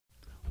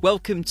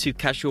Welcome to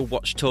Casual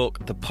Watch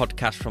Talk, the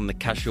podcast from the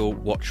Casual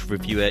Watch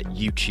Reviewer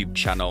YouTube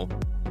channel.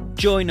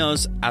 Join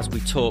us as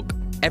we talk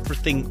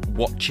everything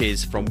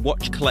watches, from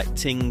watch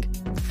collecting,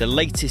 the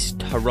latest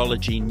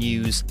horology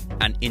news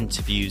and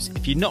interviews.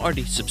 If you're not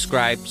already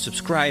subscribed,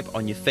 subscribe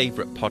on your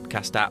favourite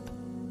podcast app.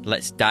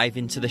 Let's dive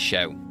into the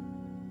show.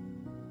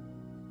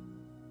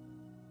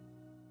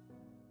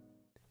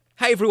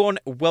 Hi everyone,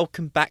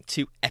 welcome back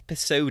to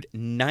episode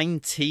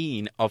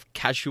 19 of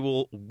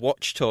Casual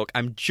Watch Talk.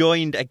 I'm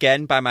joined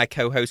again by my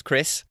co-host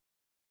Chris.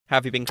 How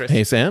have you been, Chris?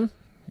 Hey Sam,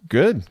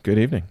 good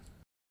evening.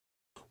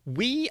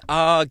 We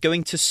are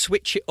going to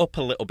switch it up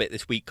a little bit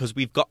this week because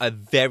we've got a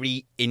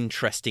very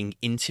interesting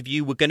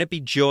interview. We're going to be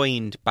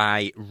joined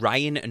by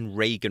Ryan and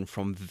Reagan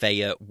from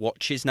Veja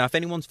Watches. Now, if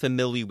anyone's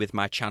familiar with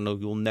my channel,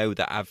 you'll know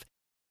that I've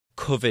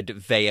covered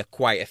Veja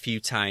quite a few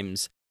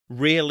times.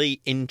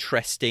 Really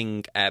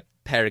interesting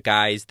pair of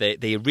guys.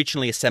 They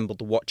originally assembled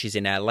the watches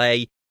in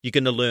LA. You're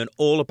going to learn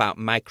all about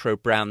micro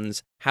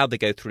brands, how they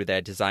go through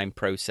their design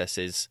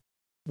processes.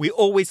 We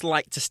always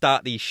like to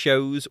start these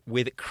shows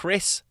with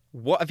Chris.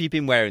 What have you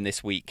been wearing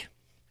this week?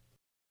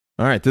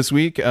 All right, this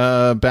week,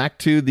 back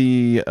to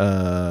the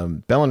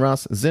Bell &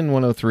 Ross Sinn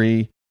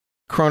 103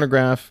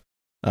 chronograph.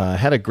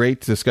 Had a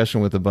great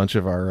discussion with a bunch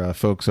of our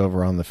folks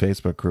over on the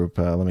Facebook group.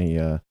 Let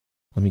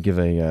me give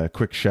a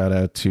quick shout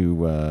out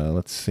to,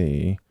 let's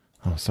see.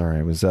 Oh, sorry.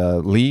 It was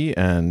Lee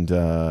and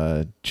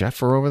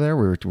Jeff were over there.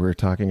 We were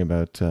talking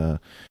about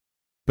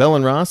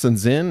Bell & Ross and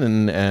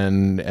Sinn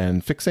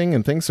and fixing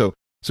and things. So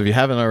if you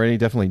haven't already,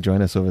 definitely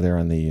join us over there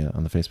on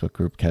the Facebook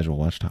group, Casual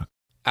Watch Talk.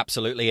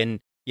 Absolutely. And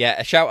yeah,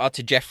 a shout out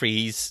to Jeffrey.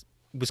 He's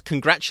was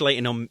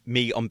congratulating on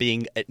me on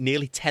being at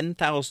nearly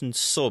 10,000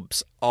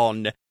 subs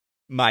on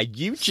my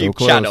YouTube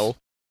channel.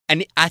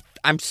 And I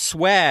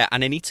swear,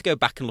 and I need to go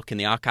back and look in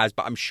the archives,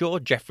 but I'm sure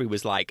Jeffrey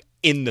was like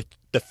in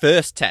the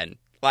first 10.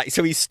 Like,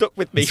 so he's stuck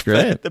with me for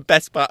the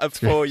best part of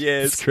 4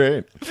 years. That's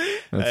great.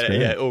 That's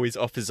great. Yeah, it always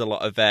offers a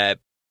lot of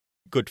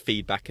good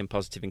feedback and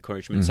positive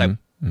encouragement. So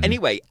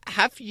anyway,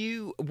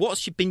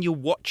 what's been your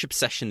watch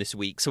obsession this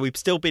week? So we've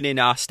still been in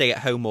our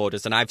stay-at-home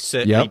orders, and I've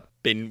certainly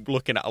been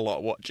looking at a lot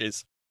of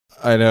watches.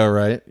 I know,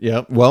 right?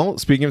 Yeah. Well,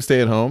 speaking of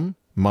stay-at-home,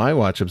 my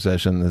watch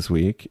obsession this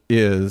week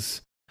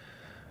is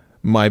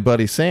my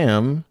buddy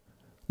Sam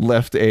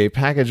left a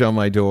package on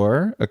my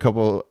door a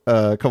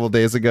couple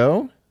days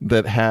ago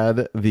that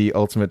had the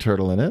Ultimate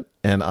Turtle in it,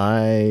 and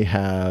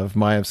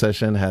my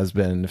obsession has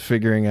been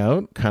figuring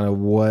out kind of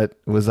what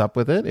was up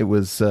with it. It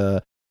was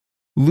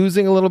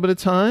losing a little bit of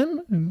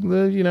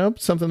time,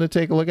 something to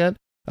take a look at,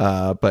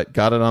 but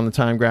got it on the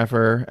time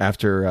grapher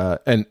after,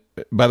 and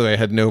by the way, I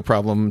had no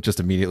problem just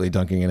immediately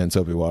dunking it in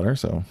soapy water,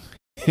 so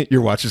your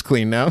watch is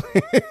clean now.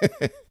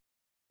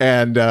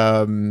 And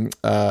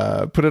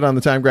put it on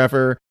the time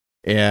grapher,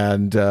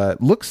 and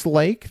looks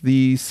like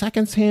the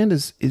seconds hand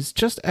is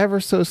just ever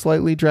so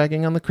slightly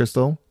dragging on the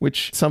crystal,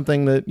 which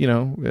something that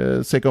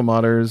Seiko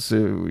Modders,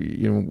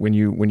 when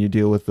you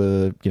deal with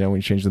when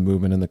you change the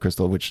movement in the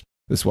crystal, which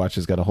this watch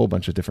has got a whole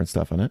bunch of different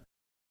stuff on it.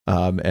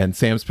 And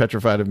Sam's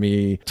petrified of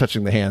me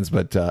touching the hands,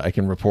 but I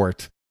can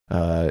report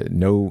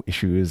no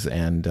issues,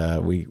 and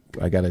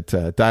I got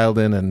it dialed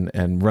in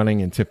and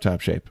running in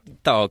tip-top shape.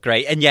 Oh,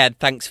 great. And yeah,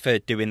 thanks for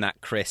doing that,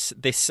 Chris.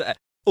 This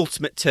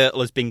Ultimate Turtle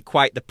has been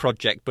quite the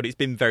project, but it's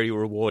been very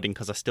rewarding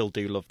because I still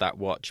do love that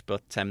watch.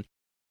 But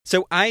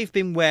so I've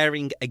been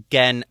wearing,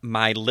 again,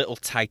 my little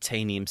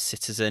titanium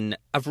Citizen.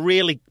 I've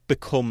really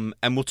become,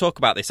 and we'll talk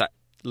about this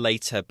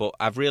later, but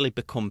I've really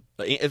become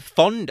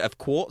fond of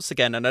quartz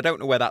again, and I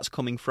don't know where that's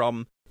coming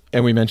from.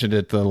 And we mentioned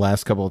it the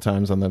last couple of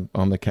times on the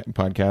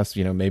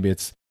podcast. Maybe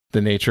it's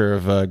the nature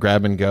of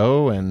grab and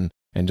go, and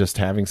just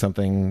having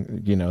something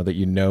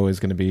that is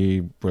going to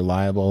be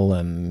reliable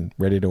and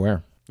ready to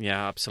wear.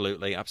 Yeah,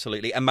 absolutely.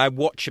 And my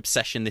watch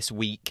obsession this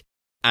week,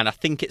 and I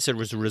think it's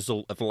as a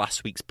result of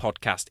last week's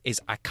podcast, is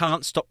I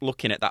can't stop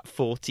looking at that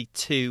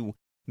 42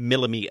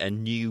 millimeter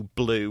new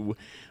blue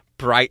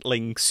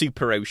Breitling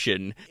Super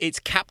Ocean. It's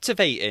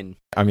captivating.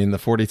 I mean, the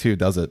 42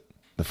 does it.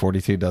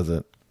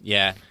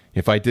 Yeah.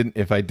 If I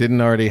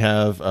didn't already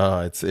have,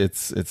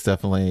 it's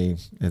definitely,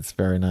 it's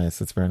very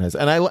nice. It's very nice.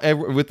 And I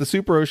with the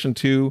Super Ocean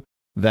 2,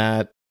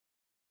 that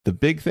the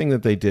big thing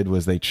that they did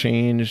was they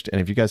changed, and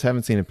if you guys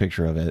haven't seen a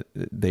picture of it,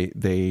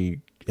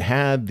 they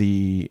had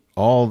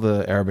all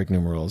the Arabic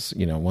numerals,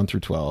 1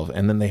 through 12,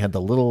 and then they had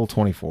the little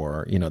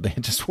 24. They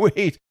had just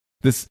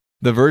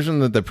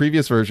the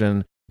previous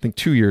version, I think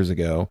 2 years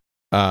ago,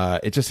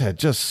 it just had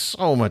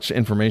so much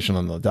information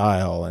on the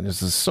dial, and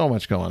there's just so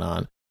much going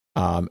on.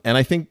 And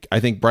I think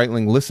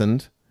Breitling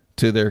listened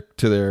to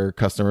their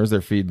customers,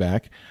 their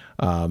feedback,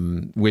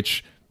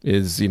 which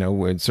is,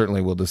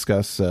 certainly we'll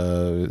discuss,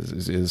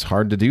 is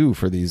hard to do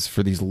for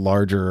these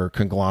larger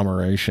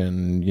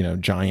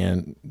conglomeration,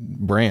 giant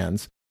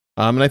brands.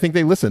 And I think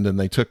they listened, and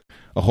they took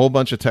a whole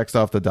bunch of text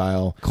off the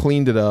dial,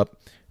 cleaned it up,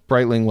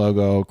 Breitling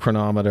logo,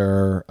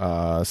 chronometer,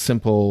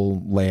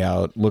 simple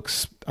layout.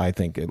 I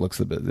think it looks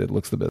the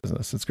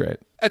business. It's great.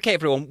 Okay,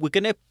 everyone, we're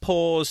going to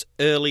pause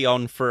early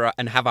on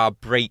and have our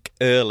break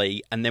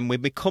early, and then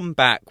when we come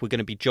back, we're going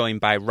to be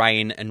joined by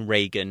Ryan and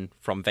Reagan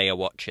from Veya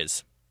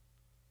Watches.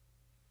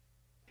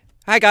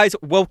 Hi guys,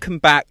 welcome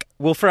back.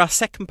 Well, for our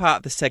second part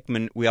of the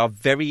segment, we are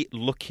very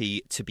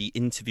lucky to be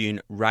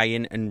interviewing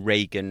Ryan and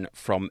Reagan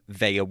from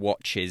Veya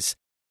Watches.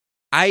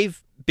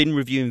 I've been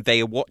reviewing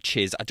Veya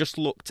Watches. I just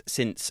looked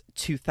since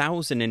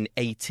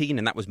 2018,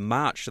 and that was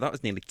March, so that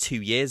was nearly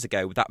 2 years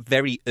ago. That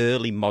very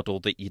early model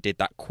that you did,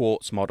 that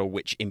quartz model,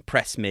 which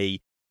impressed me.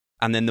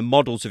 And then the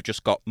models have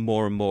just got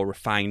more and more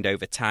refined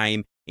over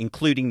time,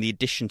 including the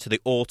addition to the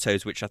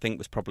autos, which I think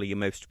was probably your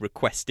most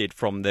requested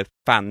from the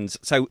fans.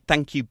 So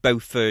thank you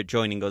both for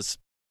joining us.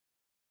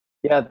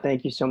 Yeah,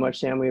 thank you so much,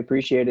 Sam. We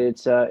appreciate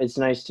it. It's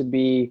nice to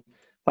be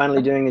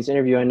finally doing this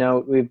interview. I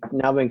know we've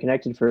now been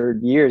connected for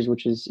years,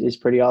 which is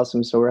pretty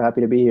awesome. So we're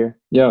happy to be here.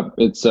 Yeah,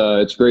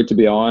 it's great to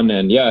be on,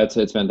 and yeah,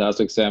 it's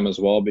fantastic, Sam, as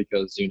well,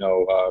 because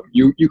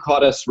you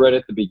caught us right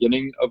at the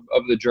beginning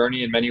of the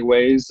journey in many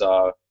ways.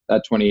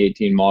 That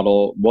 2018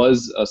 model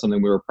was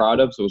something we were proud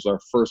of. So it was our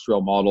first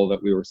real model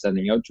that we were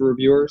sending out to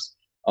reviewers.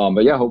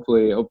 But yeah,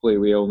 hopefully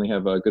we only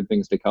have good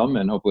things to come,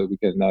 and hopefully we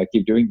can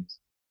keep doing this.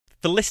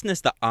 For listeners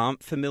that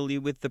aren't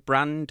familiar with the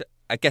brand,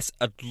 I guess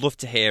I'd love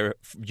to hear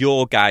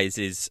your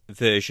guys'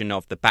 version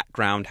of the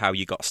background, how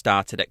you got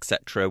started,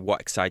 etc.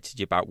 What excited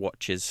you about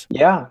watches?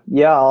 Yeah,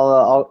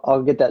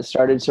 I'll get that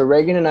started. So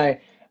Reagan and I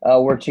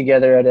worked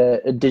together at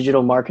a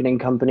digital marketing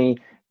company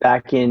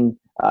back in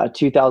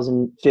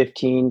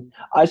 2015.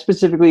 I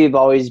specifically have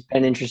always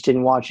been interested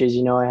in watches.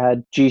 You know, I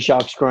had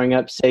G-Shocks growing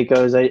up,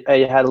 Seikos.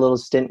 I had a little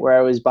stint where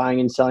I was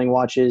buying and selling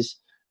watches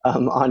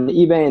on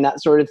eBay and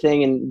that sort of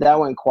thing, and that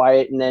went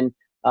quiet. And then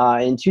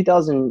in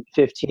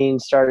 2015,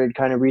 started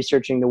kind of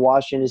researching the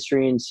watch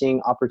industry and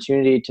seeing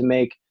opportunity to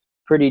make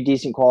pretty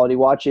decent quality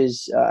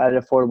watches at an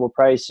affordable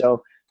price.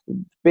 So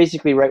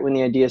basically, right when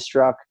the idea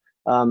struck,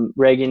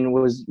 Reagan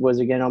was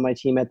again on my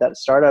team at that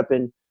startup,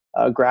 and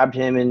grabbed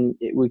him, and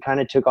we kind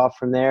of took off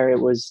from there.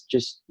 It was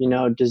just,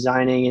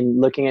 designing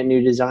and looking at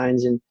new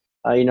designs, and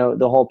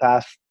the whole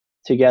path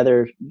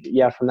together,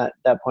 from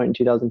that point in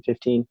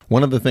 2015.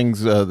 One of the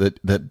things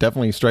that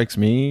definitely strikes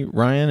me,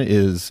 Ryan,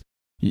 is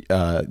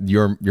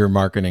your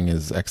marketing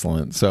is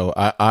excellent. So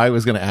I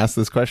was going to ask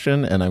this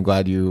question, and I'm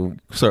glad you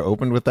sort of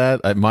opened with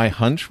that. My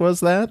hunch was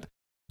that.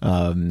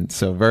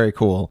 So very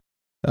cool.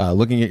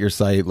 Looking at your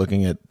site,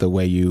 looking at the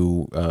way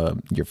you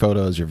your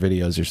photos, your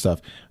videos, your stuff,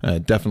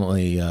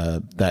 definitely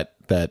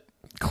that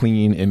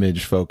clean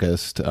image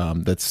focused.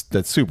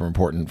 That's super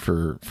important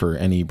for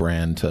any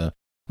brand to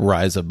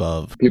rise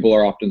above. People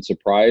are often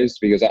surprised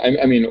because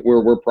I mean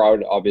we're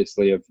proud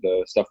obviously of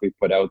the stuff we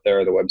put out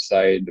there, the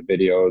website, the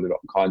video, the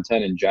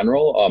content in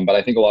general. But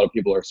I think a lot of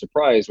people are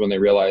surprised when they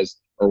realize,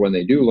 or when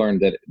they do learn,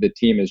 that the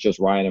team is just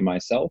Ryan and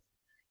myself.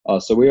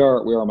 So we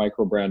are a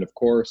micro brand, of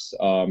course.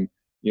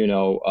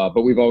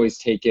 But we've always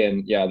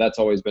taken, that's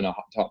always been a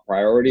top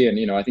priority.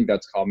 And, I think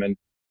that's common.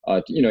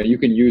 You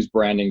can use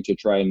branding to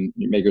try and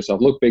make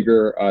yourself look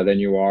bigger than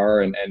you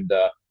are.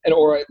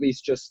 Or at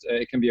least just,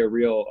 it can be a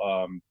real,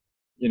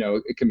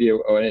 it can be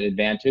an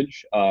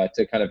advantage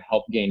to kind of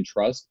help gain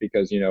trust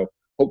because,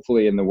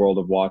 hopefully in the world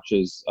of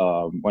watches,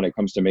 when it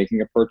comes to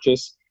making a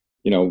purchase,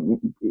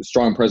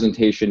 strong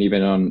presentation,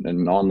 even on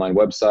an online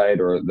website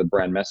or the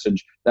brand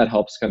message, that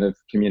helps kind of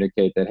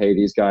communicate that, hey,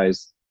 these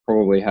guys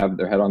probably have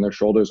their head on their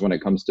shoulders when it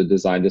comes to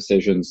design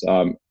decisions,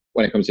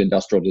 when it comes to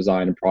industrial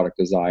design and product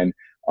design.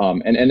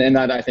 And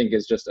that I think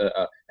is just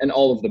and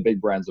all of the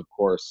big brands, of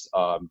course,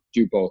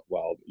 do both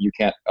well. You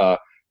can't,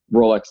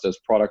 Rolex does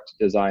product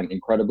design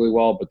incredibly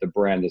well, but the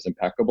brand is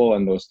impeccable.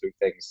 And those two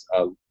things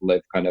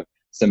live kind of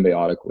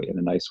symbiotically in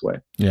a nice way.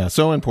 Yeah.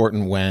 So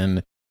important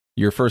when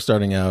you're first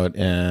starting out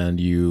and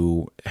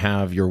you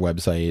have your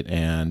website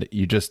and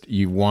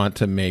you want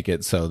to make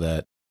it so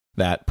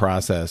that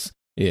process,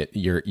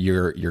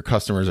 your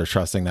customers are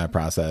trusting that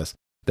process,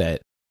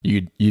 that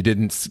you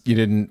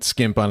didn't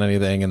skimp on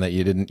anything, and that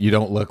you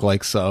don't look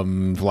like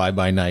some fly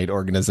by night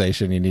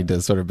organization. You need to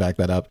sort of back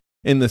that up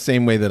in the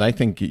same way that I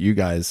think you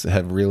guys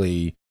have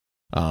really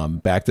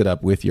backed it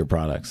up with your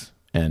products.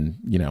 And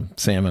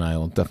Sam and I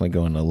will definitely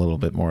go into a little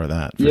bit more of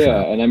that.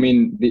 Sure. And I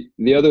mean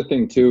the other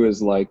thing too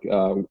is like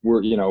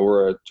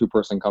we're a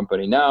 2-person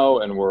company now,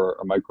 and we're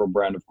a micro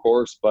brand, of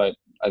course, but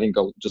I think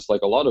just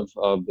like a lot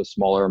of the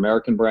smaller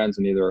American brands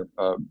and either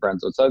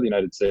brands outside the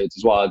United States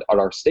as well at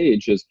our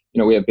stage is,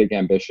 we have big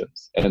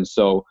ambitions. And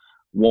so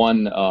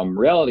one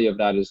reality of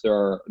that is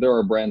there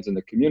are brands in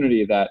the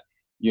community that,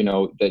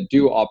 that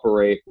do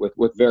operate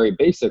with very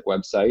basic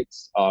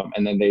websites.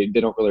 And then they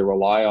don't really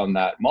rely on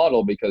that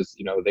model because,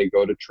 they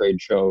go to trade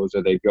shows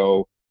or they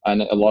go,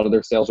 and a lot of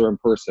their sales are in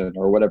person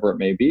or whatever it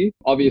may be.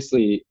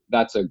 Obviously,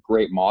 that's a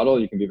great model.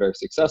 You can be very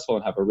successful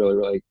and have a really,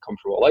 really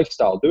comfortable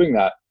lifestyle doing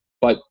that.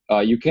 But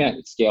you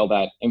can't scale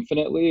that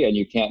infinitely, and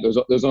you can't.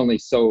 There's only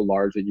so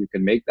large that you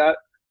can make that.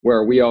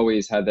 Where we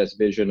always had this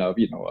vision of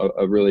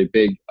a really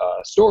big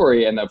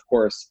story, and of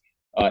course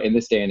in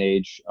this day and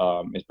age,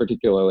 is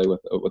particularly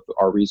with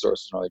our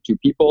resources and only 2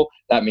 people,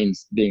 that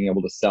means being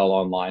able to sell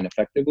online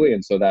effectively.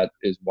 And so that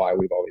is why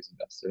we've always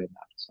invested in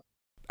that. So.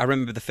 I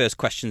remember the first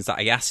questions that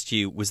I asked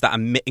you was that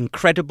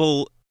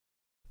incredible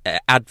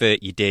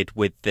advert you did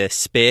with the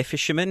spear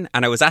fisherman,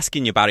 and I was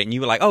asking you about it, and you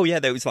were like, "Oh yeah,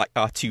 there was like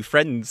our 2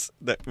 friends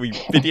that we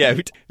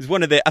videoed." It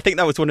was I think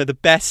that was one of the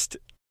best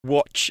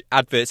watch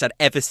adverts I'd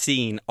ever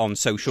seen on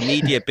social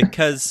media,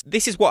 because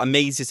this is what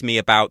amazes me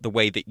about the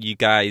way that you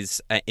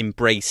guys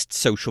embraced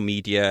social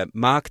media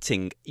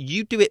marketing.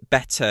 You do it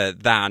better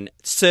than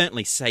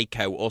certainly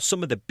Seiko or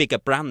some of the bigger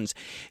brands.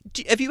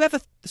 Have you ever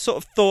sort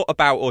of thought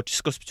about or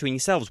discussed between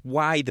yourselves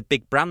why the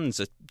big brands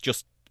are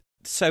just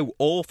so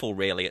awful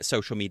really at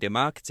social media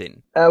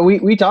marketing?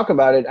 We talk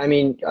about it. I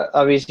mean,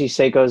 obviously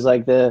Seiko is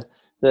like the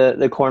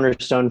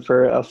cornerstone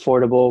for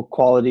affordable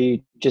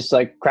quality, just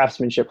like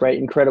craftsmanship, right?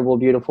 Incredible,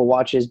 beautiful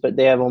watches, but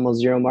they have almost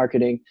zero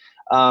marketing.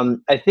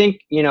 I think,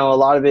 a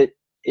lot of it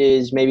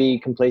is maybe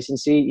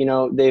complacency.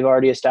 They've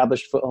already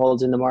established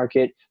footholds in the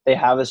market. They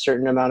have a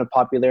certain amount of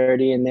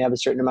popularity and they have a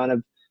certain amount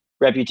of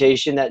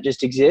reputation that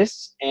just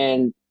exists.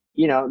 And,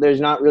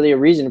 there's not really a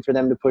reason for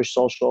them to push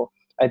social.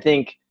 I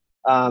think,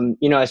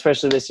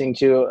 especially listening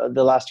to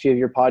the last few of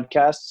your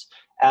podcasts,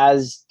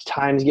 as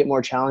times get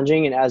more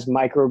challenging and as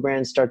micro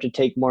brands start to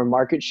take more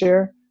market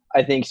share,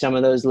 I think some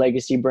of those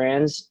legacy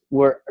brands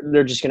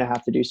they're just going to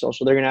have to do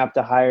social. They're going to have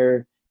to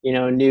hire,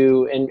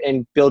 new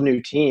and build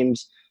new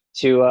teams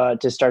to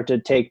start to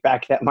take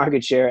back that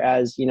market share,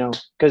 as,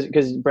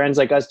 because brands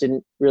like us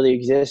didn't really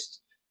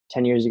exist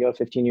 10 years ago,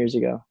 15 years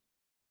ago.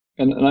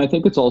 And I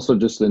think it's also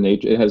just the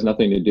nature. It has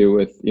nothing to do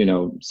with,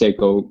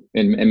 Seiko.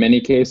 In many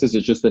cases,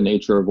 it's just the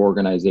nature of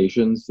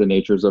organizations, the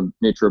nature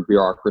of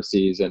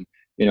bureaucracies. And,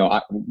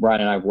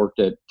 Ryan and I have worked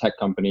at tech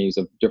companies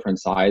of different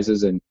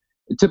sizes, and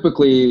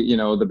typically,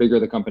 the bigger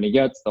the company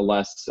gets, the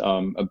less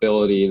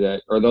ability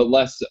the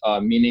less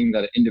meaning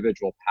that an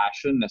individual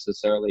passion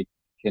necessarily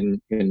can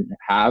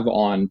have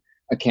on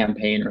a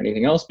campaign or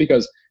anything else,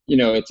 because,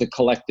 it's a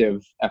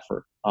collective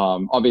effort.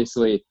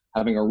 Obviously,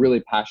 having a really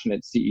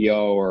passionate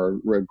CEO or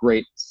a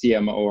great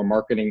CMO or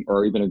marketing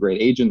or even a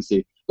great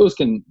agency, those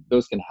can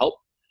help.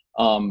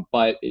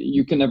 But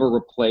you can never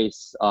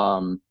replace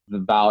the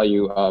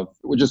value of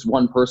just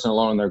one person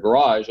alone in their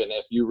garage. And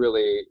if you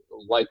really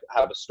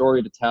have a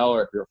story to tell,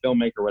 or if you're a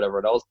filmmaker or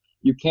whatever else,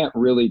 you can't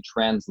really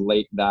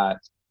translate that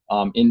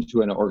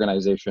into an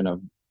organization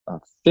of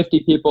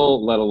 50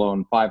 people, let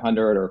alone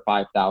 500 or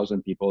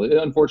 5,000 people.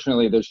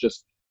 Unfortunately, there's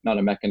just not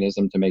a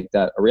mechanism to make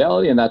that a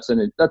reality. And that's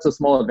a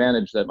small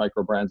advantage that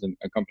micro brands and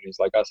companies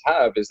like us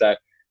have, is that,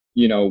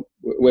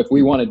 if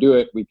we want to do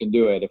it, we can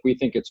do it. If we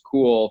think it's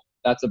cool,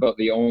 that's about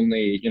the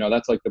only,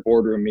 that's like the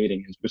boardroom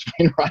meeting is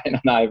between Ryan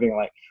and I being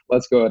like,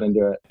 let's go ahead and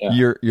do it.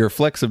 Yeah. Your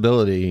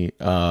flexibility,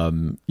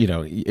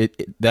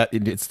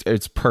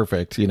 it's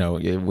perfect.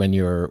 When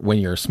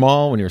you're a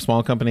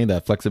small company,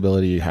 that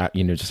flexibility,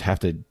 you just have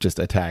to just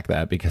attack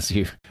that, because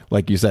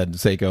like you said,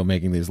 Seiko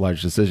making these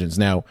large decisions.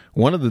 Now,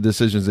 one of the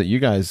decisions that you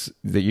guys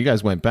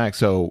went back.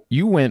 So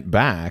you went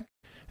back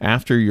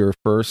after your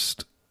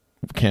first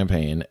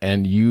campaign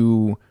and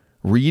you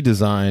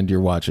redesigned your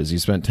watches. You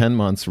spent 10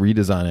 months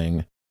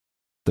redesigning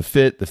the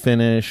fit, the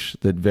finish,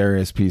 the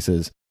various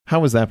pieces. How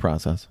was that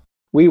process?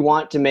 We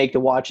want to make the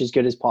watch as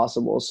good as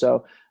possible.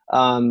 So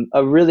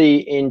a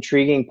really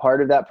intriguing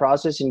part of that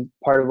process, and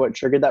part of what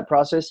triggered that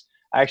process,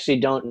 I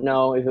actually don't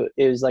know if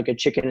it was like a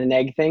chicken and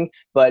egg thing,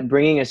 but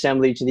bringing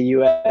assembly to the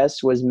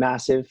US was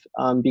massive,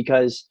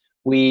 because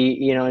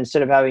we,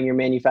 instead of having your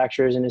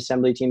manufacturers and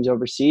assembly teams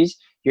overseas,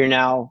 you're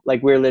now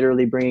we're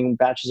literally bringing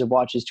batches of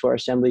watches to our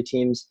assembly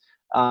teams.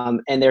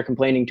 And they're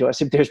complaining to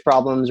us if there's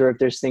problems, or if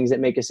there's things that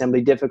make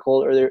assembly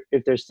difficult, or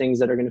if there's things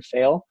that are going to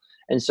fail.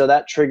 And so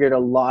that triggered a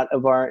lot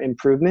of our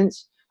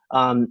improvements.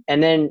 And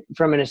then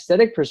from an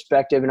aesthetic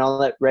perspective, and I'll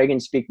let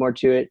Reagan speak more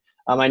to it,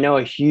 I know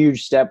a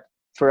huge step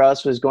for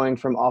us was going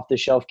from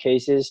off-the-shelf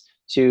cases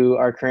to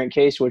our current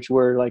case, which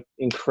we're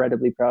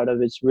incredibly proud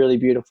of. It's really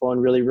beautiful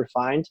and really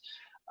refined.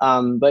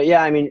 But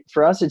yeah, I mean,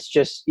 for us, it's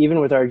just,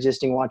 even with our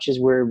existing watches,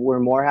 we're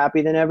more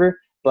happy than ever.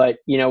 But,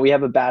 we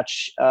have a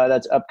batch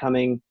that's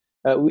upcoming.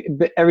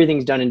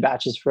 Everything's done in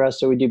batches for us.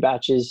 So we do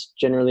batches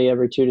generally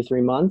every 2 to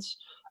 3 months.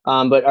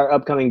 But our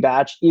upcoming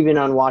batch, even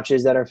on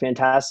watches that are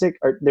fantastic,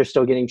 they're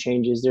still getting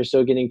changes. They're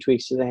still getting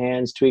tweaks to the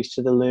hands, tweaks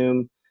to the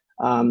loom,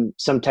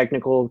 some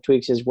technical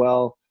tweaks as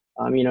well.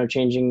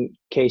 Changing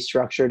case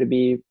structure to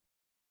be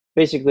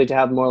basically to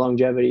have more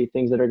longevity,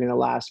 things that are going to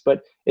last.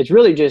 But it's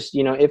really just,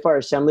 if our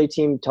assembly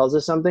team tells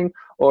us something,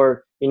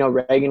 or,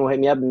 Reagan will hit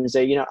me up and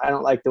say, I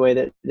don't like the way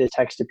that the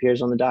text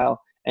appears on the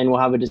dial. And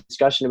we'll have a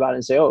discussion about it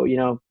and say,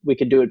 oh, we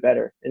could do it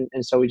better.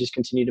 And so we just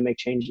continue to make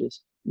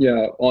changes.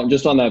 Yeah, well,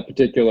 just on that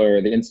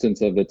the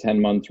instance of the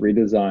 10-month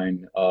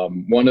redesign,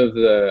 one of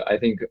the, I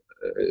think,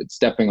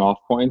 stepping off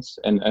points,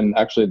 and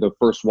actually the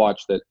first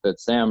watch that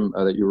Sam,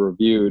 that you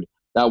reviewed,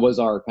 that was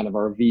our kind of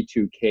our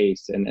V2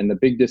 case. And the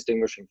big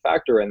distinguishing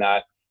factor in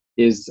that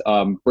is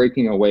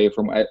breaking away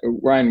from,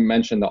 Ryan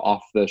mentioned the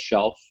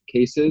off-the-shelf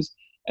cases.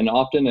 And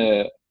often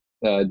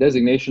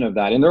designation of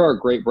that. And there are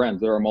great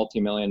brands. There are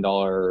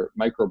multi-million-dollar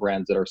micro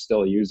brands that are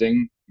still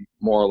using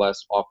more or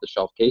less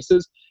off-the-shelf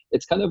cases.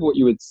 It's kind of what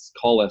you would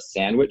call a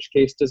sandwich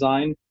case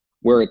design,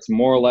 where it's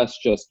more or less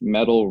just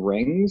metal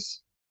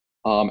rings,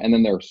 and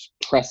then they're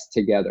pressed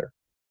together.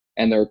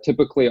 And they're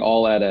typically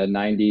all at a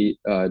 90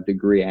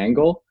 degree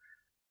angle.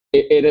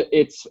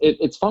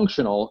 It's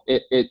functional.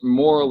 It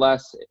more or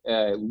less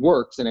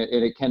works, and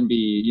it can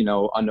be, you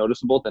know,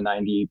 unnoticeable to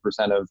 90%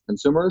 of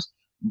consumers.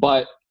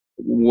 But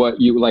what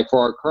you like for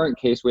our current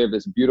case, we have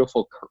this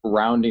beautiful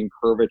rounding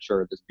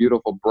curvature, this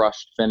beautiful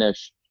brushed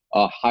finish,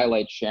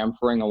 highlight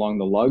chamfering along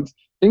the lugs,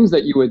 things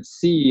that you would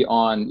see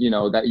on, you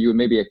know, that you would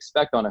maybe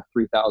expect on a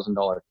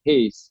 $3,000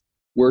 case.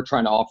 We're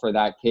trying to offer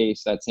that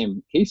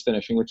same case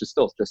finishing, which is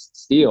still just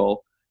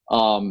steel,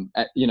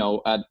 at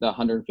the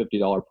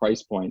 $150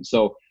 price point.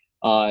 So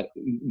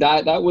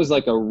that was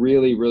like a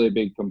really, really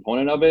big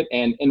component of it.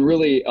 And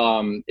really,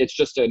 it's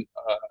just a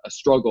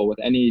struggle with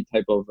any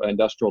type of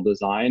industrial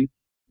design.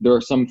 There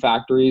are some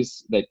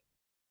factories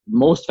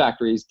most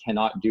factories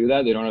cannot do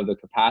that. They don't have the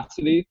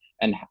capacity.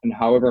 And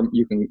however,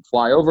 you can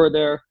fly over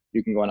there,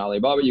 you can go on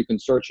Alibaba, you can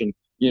search, and,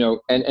 you know,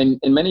 and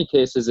in many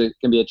cases, it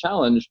can be a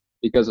challenge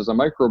because as a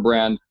micro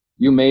brand,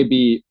 you may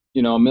be,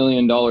 you know, $1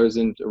 million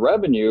into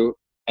revenue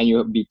and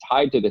you be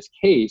tied to this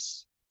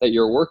case that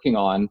you're working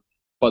on.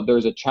 But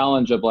there's a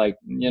challenge of like,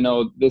 you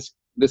know, this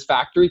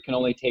factory can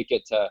only take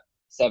it to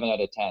 7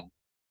 out of 10.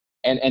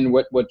 And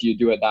what do you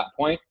do at that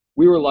point?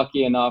 We were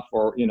lucky enough,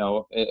 or, you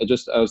know,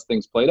 just as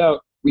things played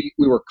out, we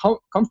were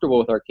comfortable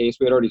with our case.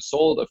 We had already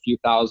sold a few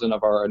thousand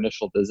of our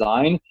initial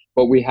design,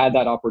 but we had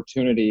that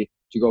opportunity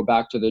to go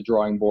back to the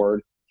drawing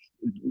board,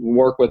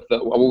 work with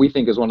what we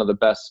think is one of the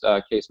best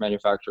case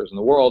manufacturers in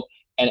the world,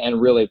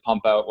 and really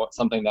pump out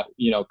something that,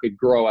 you know, could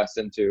grow us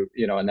into,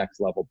 you know, a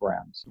next level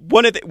brand.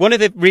 One of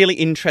the really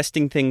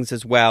interesting things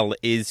as well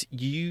is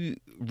you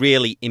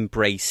really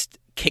embraced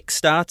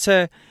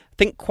Kickstarter, I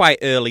think quite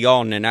early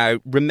on, and I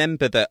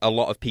remember that a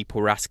lot of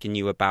people were asking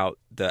you about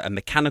a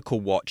mechanical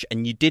watch,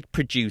 and you did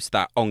produce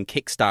that on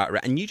Kickstarter,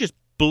 and you just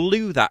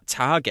blew that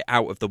target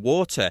out of the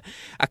water.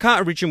 I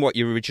can't imagine what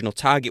your original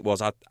target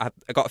was. I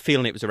got a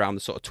feeling it was around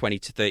the sort of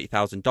 $20,000 to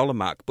 $30,000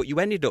 mark, but you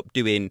ended up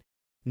doing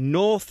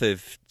north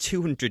of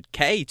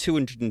 200K,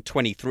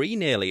 223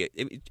 nearly.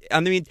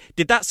 I mean,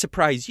 did that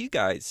surprise you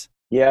guys?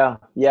 Yeah.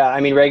 I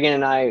mean, Reagan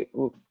and I,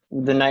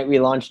 the night we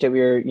launched it, we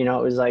were, you know,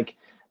 it was like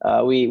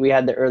we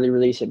had the early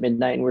release at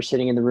midnight, and we're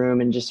sitting in the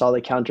room and just saw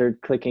the counter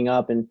clicking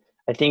up. And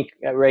I think,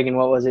 Reagan,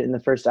 what was it, in the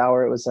first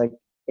hour? It was like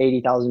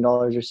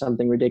 $80,000 or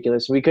something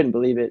ridiculous. We couldn't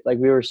believe it. Like,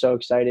 we were so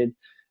excited.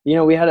 You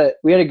know, we had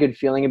a good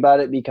feeling about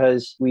it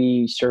because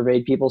we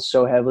surveyed people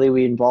so heavily.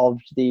 We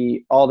involved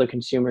all the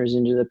consumers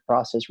into the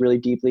process really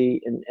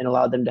deeply and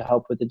allowed them to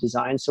help with the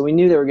design. So we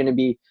knew there were going to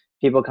be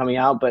people coming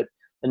out, but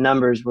the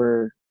numbers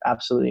were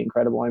absolutely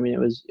incredible. I mean,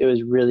 it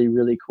was really,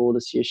 really cool to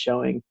see a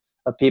showing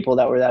of people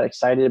that were that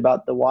excited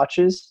about the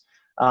watches.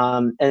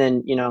 And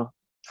then, you know,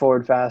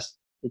 forward fast,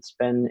 it's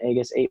been, I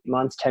guess, 8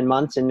 months, 10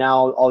 months, and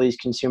now all these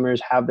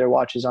consumers have their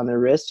watches on their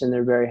wrists and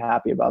they're very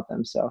happy about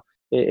them. So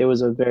it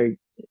was a very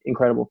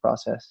incredible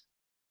process.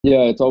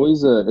 Yeah, it's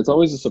always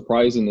a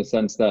surprise in the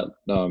sense that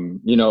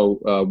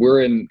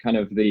we're in kind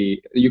of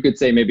you could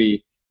say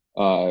maybe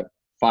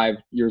 5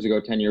 years ago,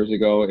 10 years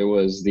ago, it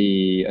was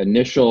the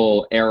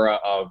initial era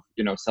of,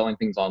 you know, selling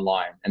things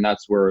online, and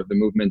that's where the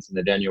movements and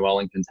the Daniel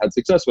Wellingtons had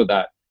success with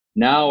that.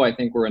 Now I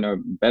think we're in a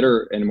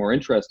better and more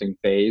interesting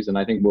phase, and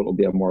I think what will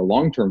be a more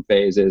long-term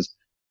phase is,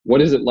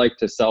 what is it like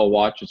to sell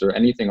watches or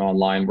anything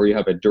online where you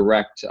have a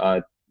direct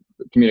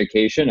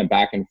communication and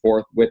back and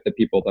forth with the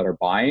people that are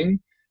buying?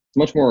 It's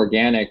much more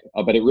organic,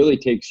 but it really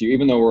takes you,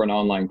 even though we're an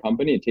online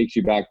company, it takes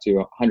you back to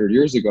 100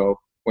 years ago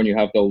when you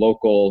have the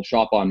local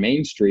shop on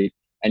Main Street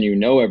and you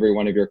know every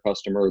one of your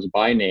customers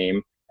by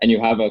name and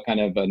you have a kind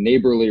of a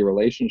neighborly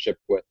relationship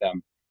with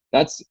them.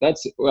 That's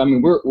I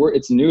mean,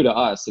 it's new to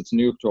us. It's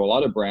new to a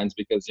lot of brands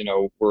because, you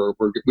know,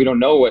 we don't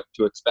know what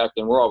to expect,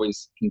 and we're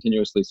always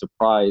continuously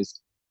surprised.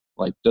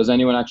 Like, does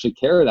anyone actually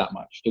care that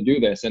much to do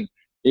this? And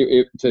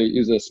to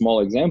use a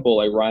small example,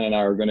 like Ryan and I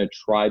are going to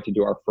try to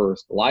do our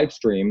first live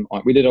stream.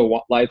 We did a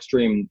live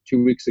stream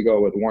 2 weeks ago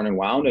with Worn and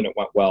Wound, and it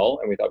went well,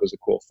 and we thought it was a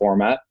cool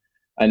format.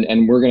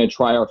 And we're going to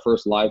try our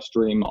first live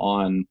stream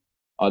on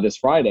this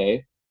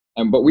Friday.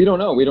 But we don't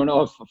know. We don't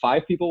know if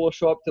 5 people will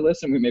show up to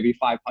listen. Maybe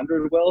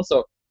 500 will.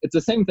 So it's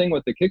the same thing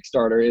with the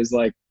Kickstarter. Is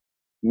like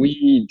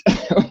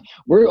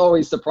we're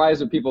always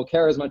surprised when people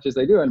care as much as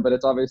they do, but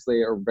it's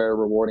obviously a very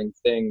rewarding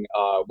thing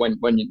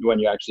when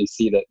you actually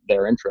see that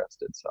they're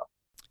interested. So.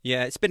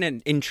 Yeah, it's been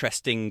an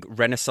interesting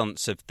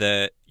renaissance of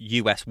the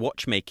US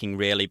watchmaking,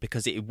 really,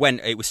 because it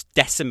was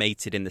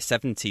decimated in the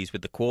 70s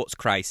with the quartz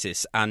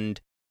crisis. And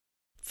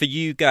for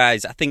you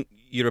guys, I think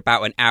you're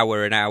about an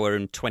hour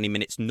and 20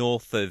 minutes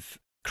north of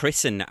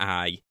Chris and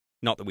I,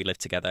 not that we live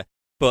together,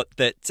 but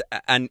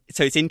and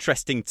so it's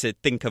interesting to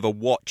think of a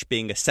watch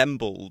being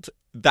assembled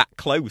that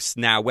close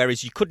now,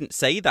 whereas you couldn't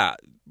say that.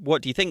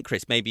 What do you think,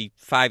 Chris? Maybe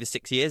 5 or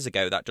 6 years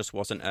ago, that just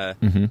wasn't a...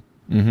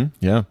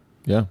 Yeah.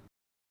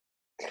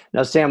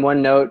 Now, Sam,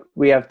 one note,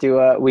 we have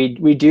to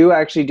we do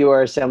actually do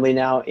our assembly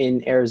now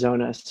in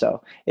Arizona,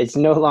 so it's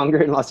no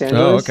longer in Los Oh,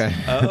 Angeles. okay.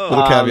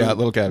 Oh.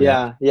 Little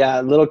caveat.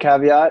 Yeah, little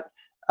caveat.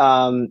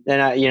 And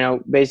I,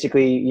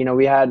 basically,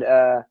 we had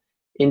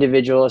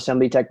individual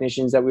assembly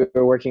technicians that we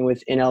were working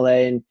with in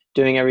LA and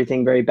doing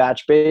everything very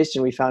batch based,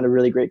 and we found a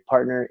really great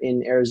partner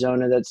in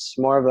Arizona that's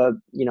more of a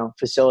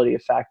facility, a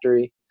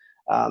factory.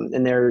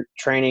 And they're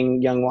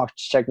training young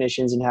watch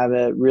technicians and have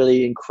a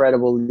really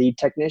incredible lead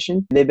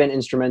technician. They've been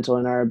instrumental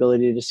in our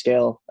ability to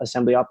scale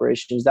assembly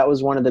operations. That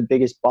was one of the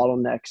biggest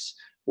bottlenecks,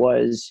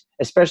 was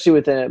especially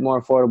with the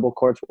more affordable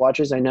quartz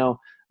watches. I know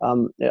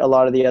a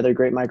lot of the other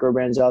great micro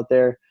brands out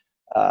there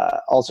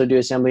also do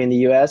assembly in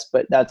the US,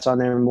 but that's on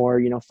their more,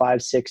 $500,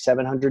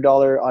 $600,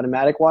 $700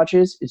 automatic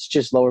watches. It's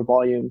just lower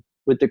volume.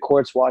 With the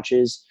quartz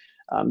watches,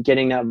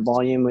 getting that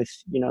volume with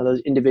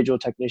those individual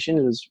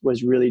technicians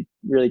was really,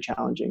 really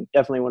challenging.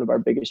 Definitely one of our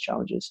biggest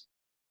challenges.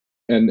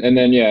 And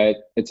then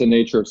it's a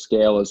nature of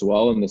scale as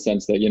well, in the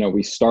sense that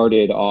we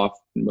started off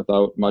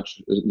without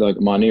much like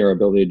money or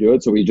ability to do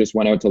it, so we just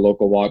went out to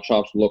local watch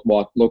shops,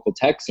 local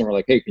techs, and we're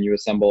like, hey, can you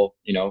assemble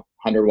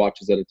 100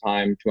 watches at a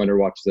time, 200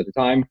 watches at a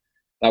time?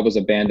 That was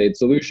a band-aid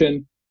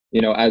solution.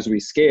 As we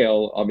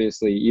scale,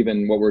 obviously,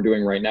 even what we're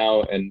doing right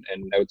now and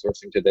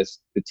outsourcing to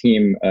the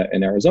team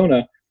in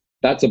Arizona,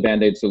 that's a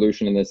band-aid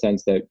solution, in the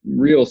sense that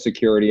real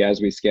security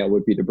as we scale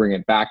would be to bring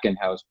it back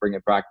in-house, bring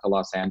it back to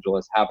Los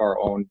Angeles, have our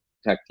own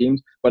tech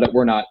teams, but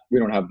we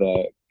don't have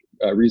the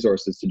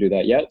resources to do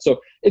that yet. So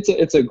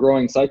it's a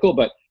growing cycle,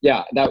 but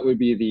yeah, that would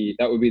be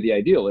the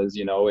ideal,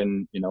 is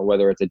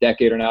whether it's a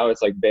decade or now,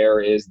 it's like Bear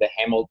is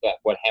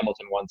what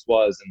Hamilton once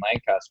was in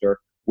Lancaster.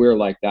 We're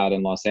like that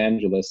in Los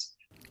Angeles.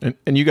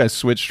 And you guys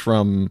switched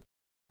from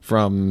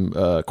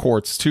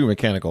quartz to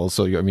mechanical,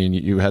 so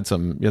you had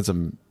some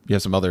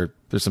other,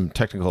 there's some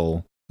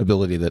technical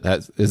ability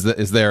that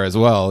is there as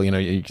well.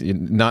 You're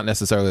not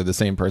necessarily the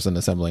same person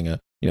assembling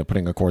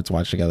putting a quartz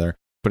watch together,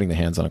 putting the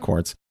hands on a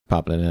quartz,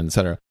 popping it in,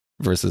 etc.,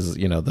 versus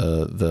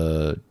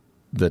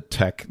the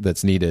tech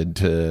that's needed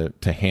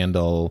to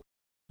handle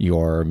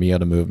your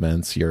Miyota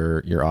movements,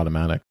 your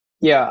automatic.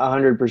 Yeah,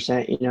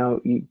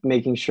 100%.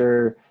 Making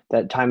sure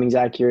that timing's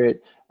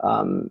accurate,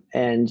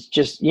 and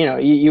just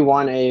you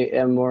want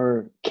a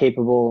more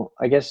capable,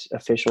 I guess,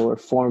 official or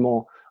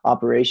formal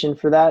operation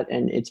for that,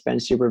 and it's been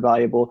super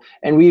valuable.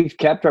 And we've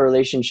kept our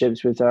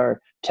relationships with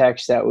our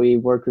techs that we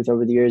worked with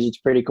over the years. It's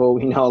pretty cool.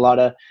 We know a lot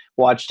of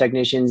watch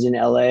technicians in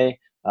LA,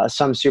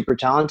 some super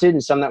talented,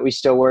 and some that we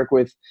still work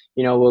with.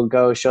 We'll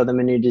go show them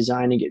a new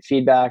design and get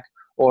feedback,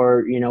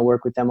 or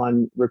work with them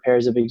on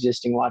repairs of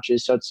existing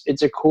watches. So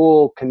it's a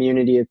cool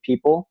community of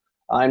people,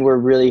 and we're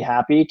really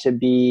happy to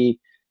be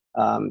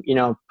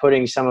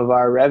putting some of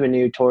our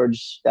revenue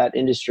towards that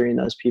industry and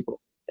those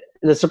people.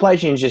 The supply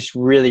chain is just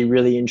really,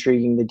 really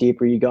intriguing the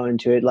deeper you go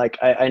into it. Like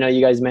I know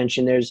you guys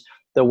mentioned there's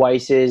the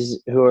Weisses,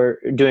 who are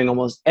doing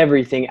almost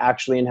everything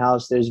actually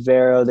in-house. There's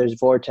Vero, there's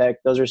Vortec.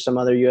 Those are some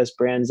other US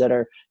brands that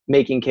are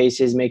making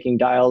cases, making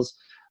dials.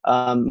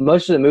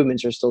 Most of the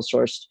movements are still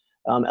sourced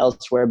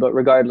elsewhere, but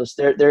regardless,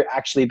 they're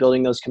actually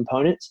building those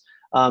components.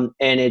 And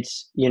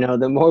it's,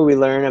 the more we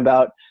learn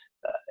about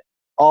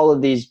all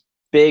of these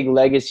big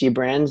legacy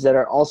brands that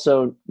are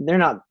also, they're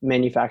not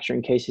manufacturing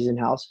cases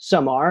in-house.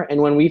 Some are.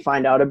 And when we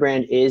find out a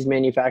brand is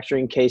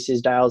manufacturing cases,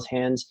 dials,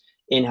 hands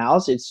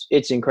in-house,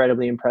 it's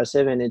incredibly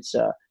impressive, and it's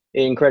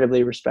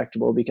incredibly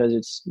respectable, because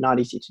it's not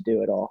easy to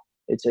do at all.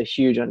 It's a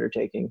huge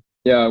undertaking.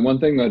 Yeah, one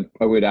thing that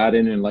I would add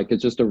in, and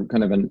it's just a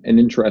kind of an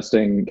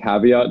interesting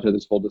caveat to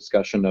this whole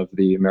discussion of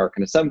the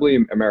American assembly,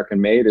 American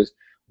made, is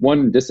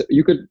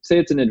you could say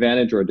it's an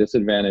advantage or a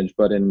disadvantage,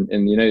 but in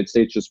the United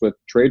States, just with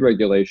trade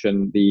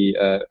regulation, the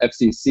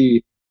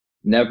FCC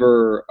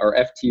never, or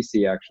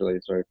FTC actually,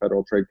 sorry,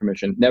 Federal Trade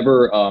Commission,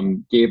 never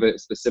gave a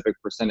specific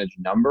percentage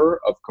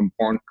number of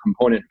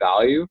component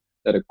value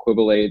that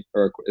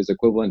is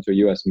equivalent to a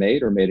US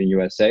made or made in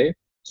USA.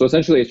 So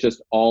essentially it's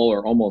just all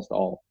or almost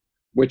all,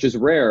 which is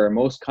rare.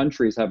 Most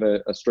countries have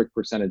a strict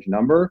percentage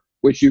number,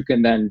 which you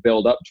can then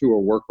build up to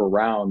or work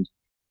around.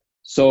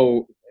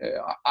 So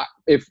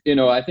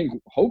I think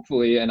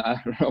hopefully, and I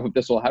don't know if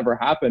this will ever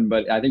happen,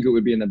 but I think it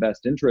would be in the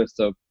best interest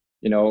of,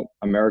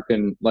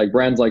 American, like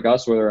brands like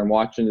us, whether in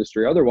watch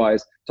industry or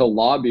otherwise, to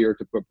lobby or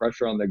to put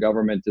pressure on the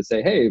government to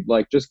say, hey,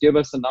 just give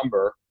us a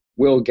number,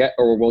 we'll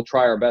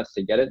try our best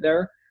to get it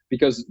there.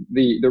 Because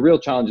the real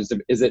challenge is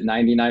it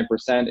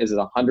 99%? Is it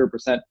 100%?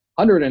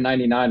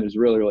 199 is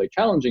really, really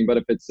challenging. But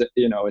if it's,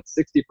 it's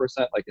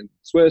 60%, like in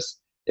Swiss,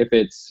 if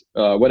it's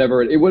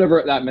whatever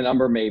that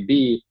number may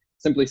be,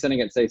 simply setting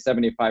it, say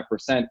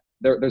 75%,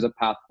 there's a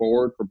path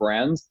forward for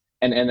brands.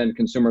 And then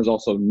consumers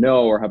also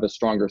know or have a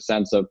stronger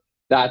sense of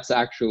that's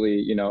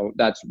actually,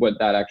 that's what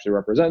that actually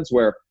represents,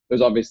 where there's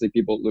obviously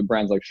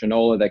brands like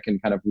Shinola that can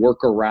kind of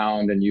work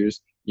around and use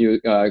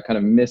kind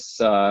of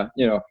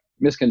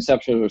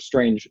misconceptions or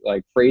strange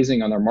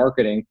phrasing on their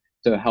marketing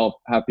to help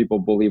have people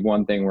believe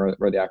one thing where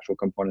the actual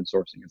component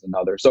sourcing is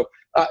another. So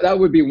that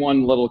would be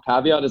one little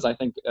caveat, is I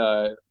think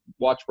American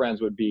watch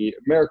brands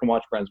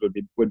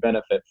would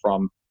benefit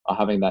from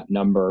having that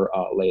number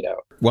laid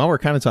out. While we're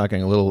kind of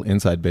talking a little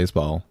inside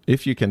baseball,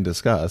 if you can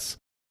discuss,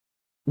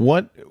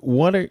 what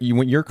are you,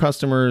 when your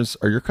customers,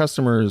 are your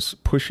customers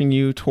pushing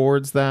you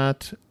towards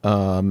that?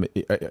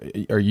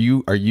 Are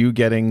you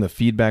getting the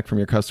feedback from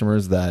your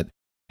customers that,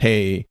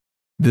 hey,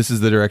 this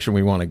is the direction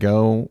we want to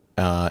go,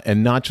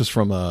 and not just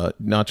from a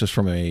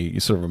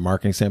sort of a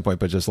marketing standpoint,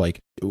 but just like,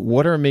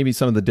 what are maybe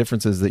some of the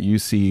differences that you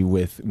see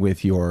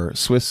with your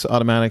Swiss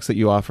automatics that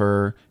you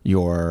offer,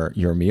 your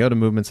Miyota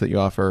movements that you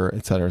offer,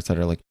 et cetera, et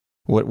cetera? Like,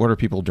 what are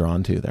people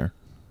drawn to there?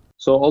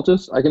 So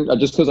I can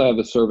just because I have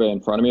the survey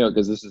in front of me,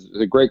 because this is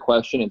a great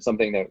question and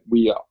something that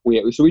we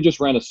just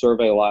ran a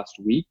survey last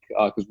week,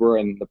 because we're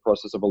in the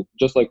process of,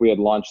 just like we had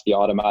launched the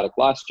automatic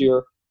last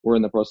year, we're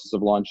in the process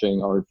of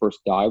launching our first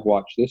dive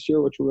watch this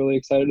year, which we're really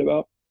excited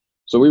about.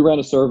 So we ran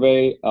a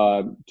survey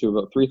to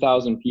about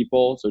 3,000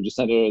 people. So just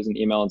sent it as an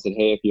email and said,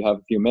 hey, if you have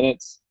a few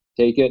minutes,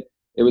 take it.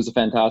 It was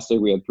fantastic.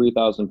 We had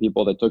 3,000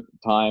 people that took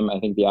time. I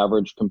think the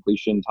average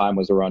completion time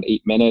was around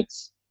 8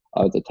 minutes.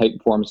 It's a type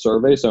form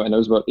survey. And there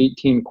was about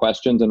 18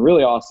 questions, and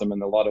really awesome,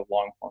 and a lot of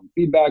long form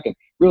feedback. And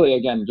really,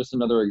 again, just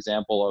another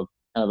example of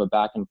kind of a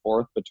back and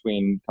forth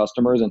between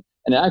customers. And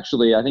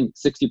actually, I think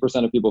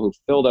 60% of people who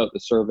filled out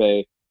the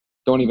survey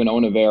don't even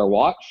own a Veyer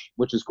watch,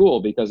 which is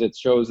cool because it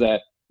shows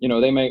that, you know,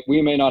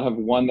 we may not have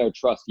won their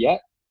trust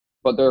yet,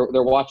 but they're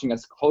watching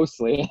us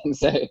closely and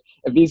say,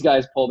 if these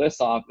guys pull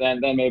this off,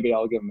 then maybe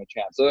I'll give them a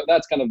chance. So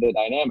that's kind of the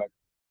dynamic.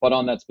 But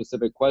on that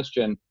specific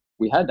question,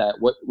 we had that.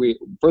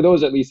 For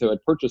those at least who had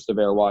purchased a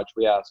Veyer watch,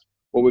 we asked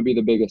what would be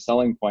the biggest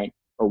selling point,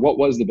 or what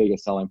was the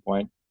biggest selling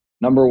point.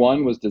 Number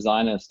one was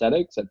design and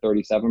aesthetics at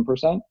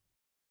 37%.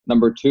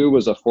 Number two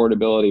was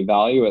affordability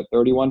value at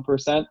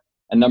 31%.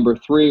 And number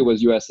three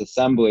was US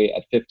assembly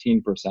at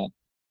 15%.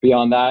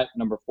 Beyond that,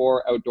 number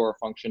four, outdoor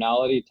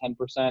functionality,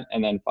 10%,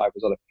 and then 5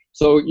 was other.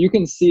 So you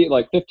can see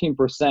like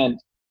 15%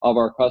 of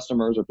our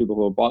customers or people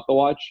who have bought the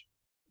watch,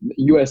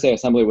 USA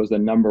assembly was the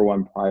number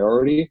one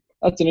priority.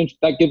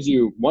 That gives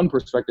you one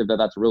perspective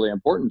that's really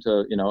important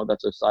to, you know,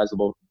 that's a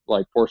sizable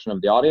like portion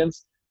of the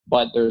audience,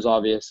 but there's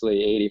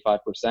obviously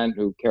 85%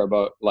 who care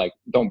about, like,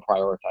 don't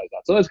prioritize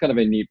that. So that's kind of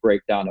a neat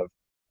breakdown of.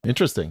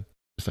 Interesting.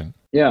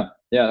 Yeah.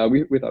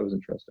 We thought it was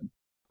interesting.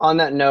 On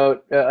that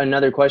note,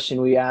 another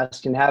question we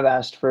asked and have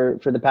asked for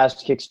the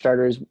past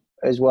Kickstarters,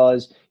 as well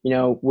as, you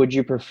know, would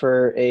you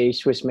prefer a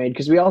Swiss made?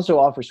 Because we also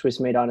offer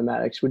Swiss made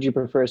automatics. Would you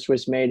prefer a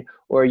Swiss made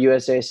or a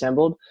USA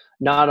assembled?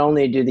 Not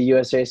only do the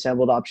USA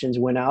assembled options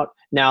win out,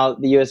 now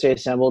the USA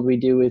assembled we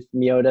do with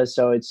Miyota,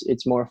 so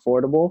it's more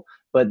affordable,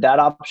 but that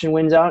option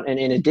wins out. And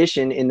in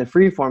addition, in the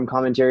freeform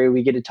commentary,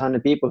 we get a ton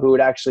of people who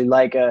would actually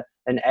like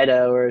an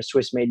ETA or a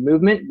Swiss made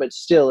movement, but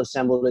still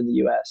assembled in the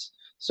US.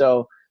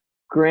 So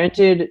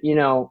granted, you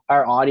know,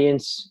 our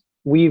audience,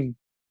 we've,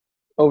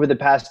 over the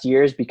past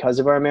years, because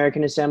of our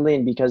American assembly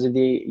and because of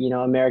the, you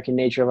know, American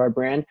nature of our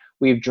brand,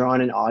 we've drawn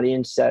an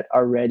audience that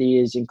already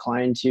is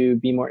inclined to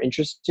be more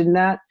interested in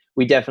that.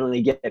 We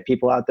definitely get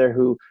people out there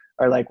who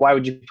are like, why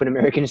would you put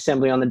American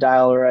assembly on the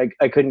dial? Or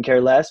I couldn't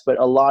care less. But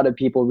a lot of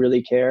people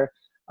really care.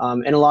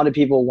 And a lot of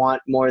people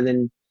want more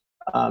than,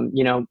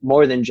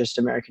 more than just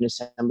American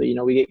assembly. You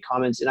know, we get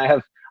comments, and I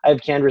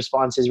have canned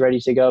responses ready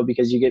to go,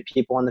 because you get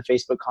people on the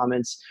Facebook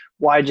comments,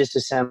 why just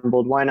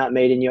assembled? Why not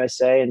made in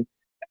USA? And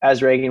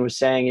as Reagan was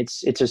saying,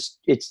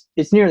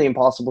 it's nearly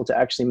impossible to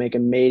actually make a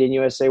made in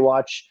USA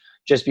watch,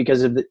 just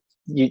because of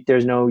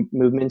there's no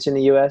movements in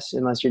the US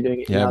unless you're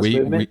doing it. Yeah,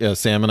 we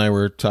Sam and I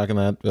were talking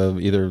that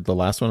either the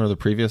last one or the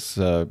previous,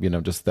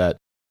 just that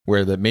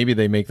where that maybe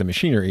they make the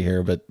machinery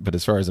here, but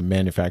as far as a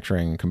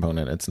manufacturing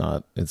component, it's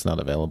not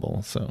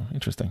available. So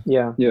interesting.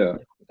 Yeah.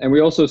 And we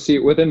also see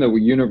within the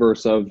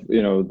universe of,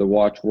 you know, the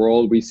watch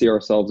world, we see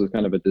ourselves as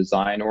kind of a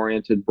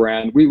design-oriented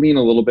brand. We lean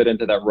a little bit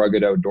into that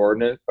rugged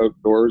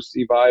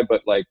outdoorsy vibe,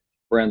 but like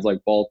brands like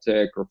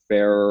Baltic or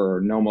Fairer or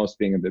Nomos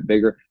being a bit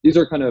bigger, these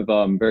are kind of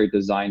very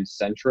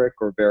design-centric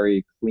or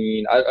very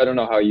clean. I don't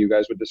know how you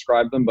guys would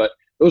describe them, but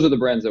those are the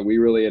brands that we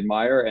really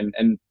admire,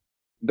 and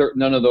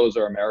none of those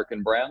are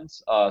American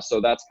brands.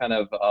 So that's kind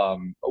of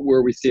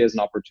where we see as an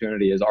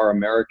opportunity is our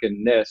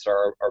Americanness,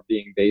 our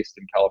being based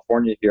in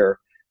California here.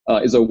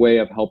 Is a way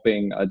of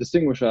helping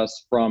distinguish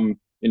us from,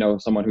 you know,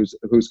 someone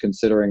who's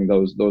considering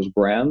those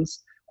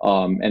brands,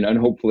 and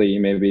hopefully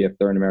maybe if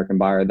they're an American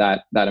buyer,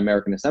 that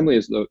American assembly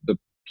is the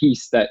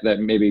piece that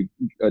maybe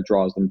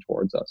draws them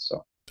towards us.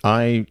 So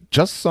I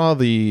just saw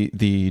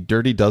the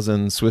Dirty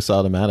Dozen Swiss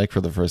automatic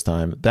for the first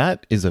time.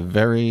 That is a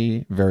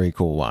very, very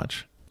cool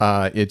watch. We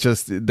had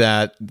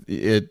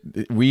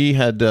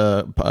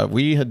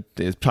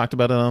talked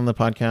about it on the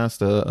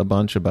podcast a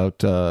bunch about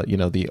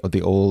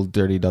the old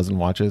Dirty Dozen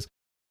watches.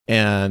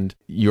 And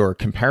your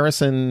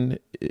comparison,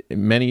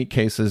 in many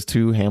cases,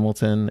 to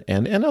Hamilton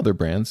and other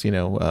brands,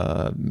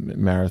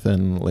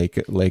 Marathon,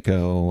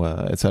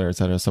 Leica, et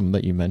cetera, some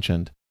that you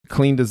mentioned.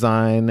 Clean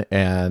design,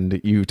 and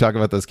you talk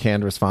about those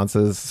canned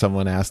responses.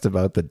 Someone asked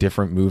about the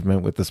different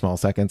movement with the small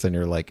seconds, and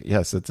you're like,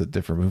 yes, it's a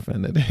different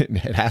movement.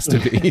 It has to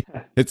be.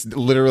 It's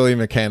literally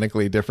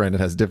mechanically different. It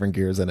has different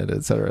gears in it,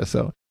 et cetera.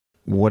 So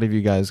what have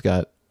you guys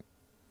got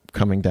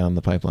coming down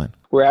the pipeline?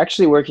 We're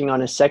actually working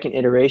on a second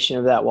iteration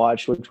of that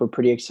watch, which we're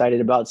pretty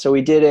excited about. So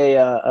we did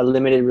a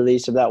limited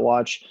release of that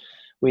watch.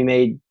 We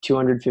made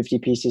 250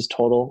 pieces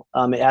total.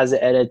 It has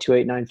the ETA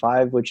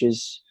 2895, which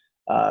is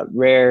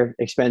rare,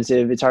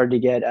 expensive. It's hard to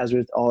get, as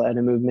with all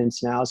ETA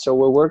movements now. So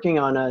we're working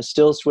on a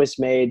still Swiss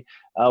made.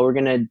 We're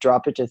going to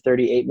drop it to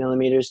 38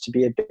 millimeters to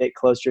be a bit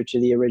closer to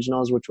the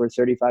originals, which were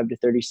 35 to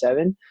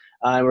 37.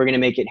 And we're going to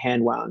make it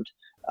hand wound.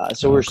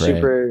 So we're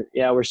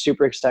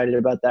super excited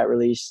about that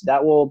release.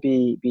 That will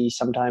be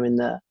sometime in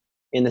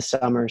the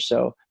summer.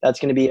 So that's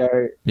going to be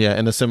our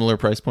and a similar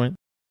price point.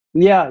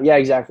 Yeah,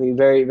 exactly.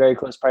 Very, very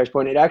close price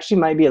point. It actually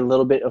might be a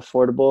little bit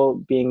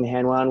affordable being the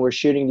hand wound. We're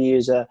shooting to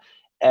use a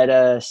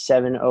ETA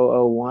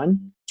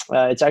 7001.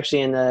 It's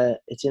actually in a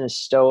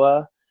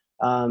Stowa,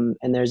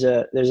 and there's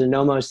a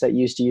Nomos that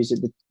used to use it.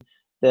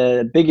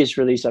 The biggest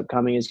release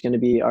upcoming is going to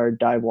be our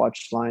dive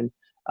watch line.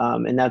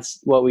 And that's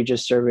what we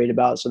just surveyed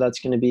about. So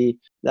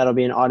that'll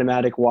be an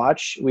automatic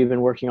watch. We've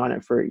been working on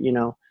it for,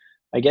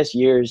 I guess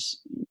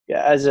years.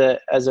 As a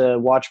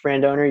watch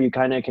brand owner, you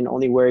kind of can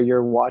only wear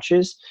your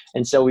watches.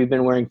 And so we've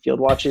been wearing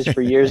field watches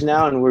for years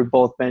now. And we've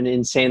both been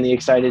insanely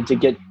excited to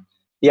get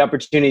the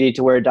opportunity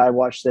to wear a dive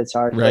watch that's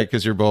hard. Right.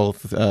 Because you're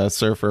both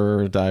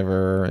surfer,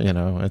 diver,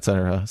 et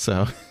cetera.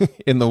 So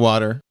in the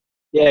water.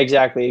 Yeah,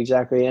 exactly.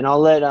 And I'll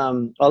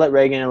let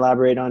Reagan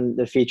elaborate on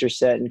the feature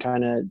set and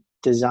kind of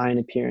design,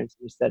 appearance,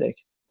 aesthetic.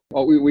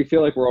 Well, we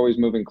feel like we're always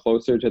moving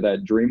closer to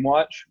that dream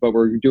watch, but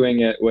we're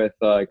doing it with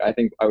I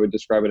think I would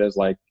describe it as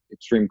like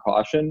extreme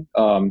caution,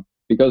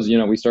 because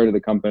we started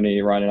the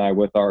company, Ryan and I,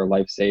 with our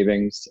life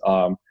savings.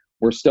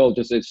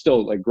 It's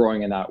still like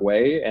growing in that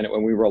way, and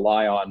when we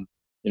rely on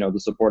the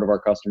support of our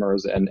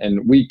customers, and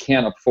we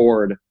can't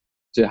afford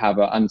to have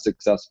an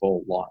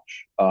unsuccessful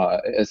launch.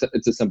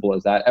 It's as simple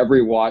as that.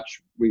 Every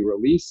watch we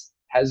release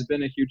has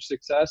been a huge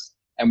success,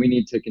 and we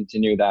need to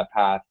continue that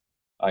path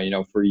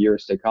for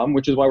years to come,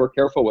 which is why we're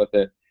careful with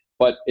it.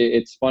 But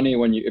it's funny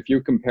if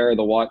you compare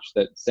the watch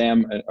that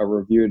Sam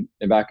reviewed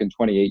back in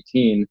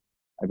 2018,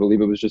 I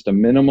believe it was just a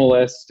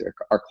minimalist,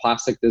 our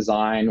classic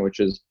design, which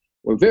is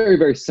very,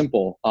 very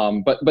simple.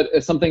 But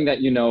it's something that,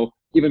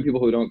 even people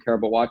who don't care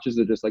about watches,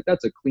 they're just like,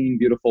 that's a clean,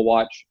 beautiful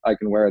watch. I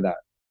can wear that.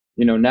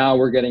 Now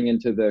we're getting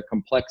into the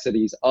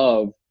complexities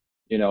of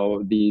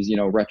these,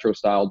 retro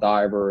style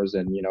divers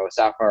and,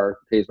 sapphire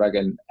case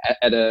wagon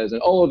ETAs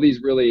and all of these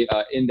really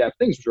in-depth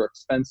things, which are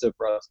expensive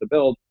for us to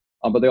build,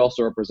 but they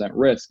also represent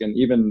risk. And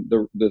even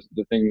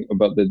the thing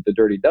about the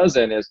Dirty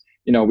Dozen is,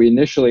 we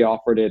initially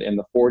offered it in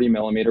the 40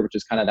 millimeter, which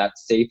is kind of that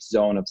safe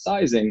zone of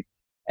sizing,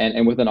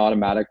 and with an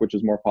automatic, which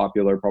is more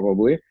popular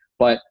probably.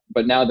 But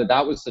now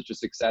that was such a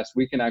success,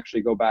 we can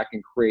actually go back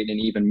and create an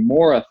even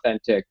more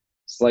authentic,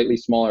 slightly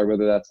smaller,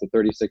 whether that's the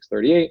 36,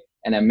 38,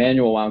 and a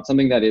manual wound,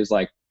 something that is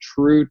like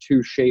true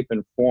to shape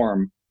and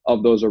form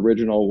of those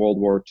original World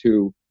War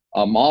II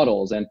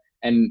models.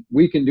 And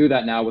we can do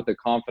that now with the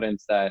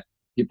confidence that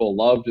people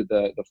loved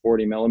the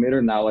 40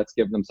 millimeter. Now let's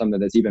give them something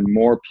that's even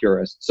more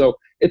purist. So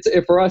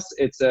for us,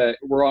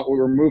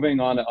 we're moving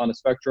on a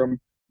spectrum.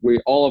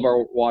 All of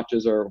our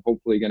watches are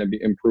hopefully going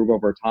to improve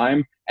over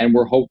time. And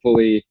we're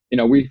hopefully,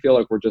 we feel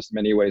like we're just in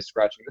many ways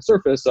scratching the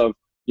surface of,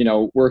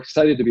 we're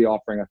excited to be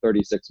offering a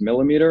 36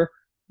 millimeter.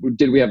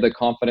 Did we have the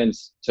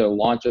confidence to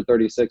launch a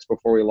 36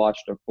 before we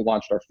launched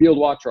our field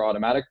watch or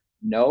automatic?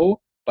 No.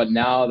 But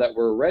now that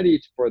we're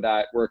ready for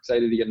that, we're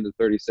excited to get into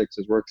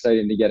 36s. We're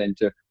excited to get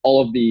into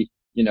all of the,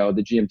 the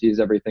GMTs,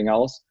 everything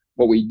else.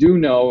 What we do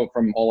know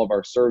from all of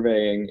our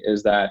surveying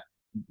is that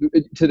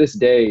to this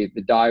day,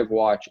 the dive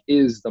watch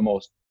is the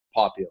most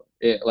popular.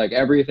 Like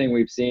everything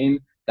we've seen,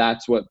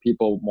 that's what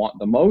people want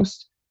the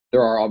most.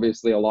 There are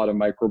obviously a lot of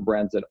micro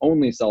brands that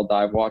only sell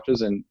dive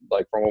watches, and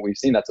like from what we've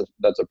seen, that's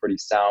a pretty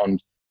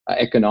sound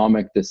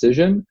economic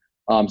decision.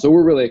 So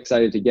we're really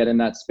excited to get in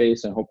that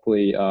space and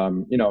hopefully,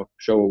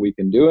 show what we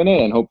can do in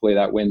it, and hopefully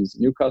that wins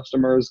new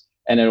customers,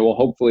 and it will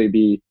hopefully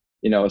be,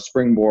 a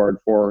springboard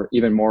for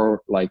even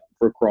more, like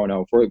for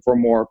Chrono, for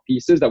more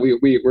pieces that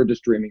we're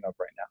just dreaming of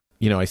right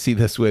now. I see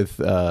this with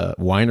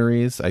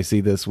wineries. I see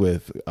this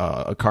with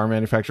car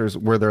manufacturers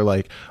where they're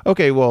like,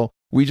 okay, well,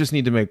 we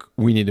need to make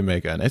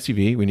an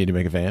SUV, we need to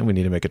make a van, we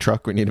need to make a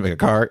truck, we need to make a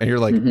car. And you're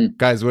like,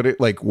 guys, what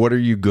are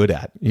you good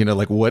at?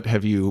 What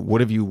have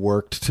you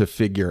worked to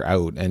figure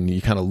out? And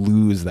you kind of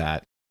lose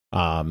that.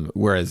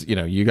 Whereas,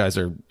 you guys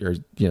are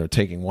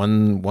taking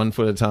one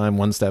foot at a time,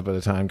 one step at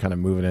a time, kind of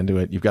moving into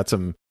it. You've got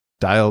some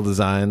dial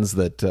designs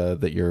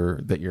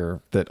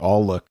that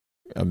all look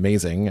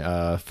amazing,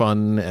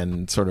 fun,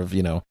 and sort of,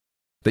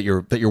 that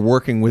you're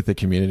working with the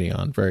community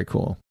on. Very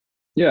cool.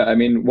 Yeah, I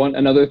mean,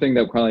 another thing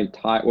that kind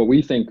of what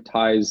we think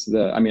ties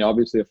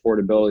obviously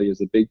affordability is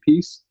a big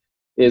piece,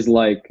 is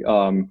like,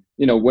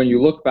 when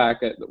you look back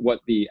at what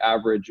a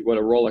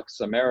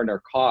Rolex Submariner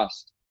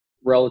cost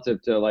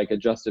relative to like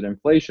adjusted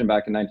inflation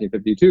back in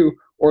 1952,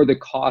 or the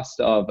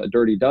cost of a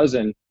Dirty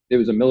Dozen, it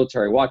was a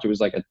military watch. It was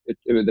like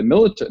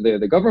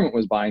the government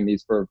was buying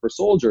these for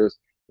soldiers.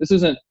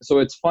 So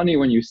it's funny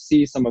when you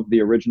see some of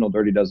the original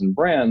Dirty Dozen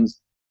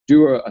brands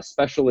do a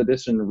special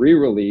edition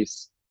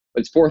re-release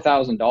but it's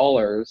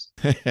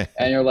 $4,000,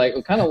 and you're like,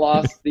 we kind of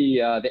lost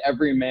the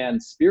everyman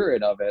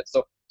spirit of it.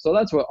 So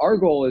that's what our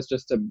goal is,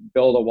 just to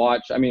build a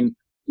watch. I mean,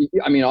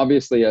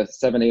 obviously a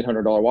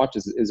 $700-800 watch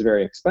is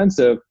very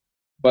expensive,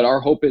 but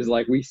our hope is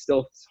like, we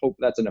still hope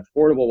that's an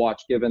affordable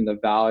watch given the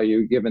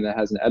value, given that it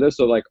has an ETA.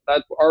 So like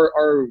that,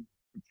 our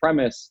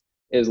premise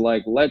is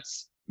like,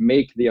 let's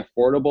make the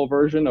affordable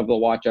version of the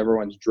watch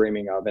everyone's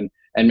dreaming of. And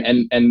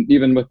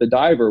even with the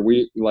diver,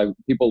 we like,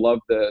 people love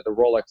the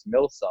Rolex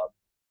Milsub,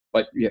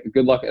 but yeah,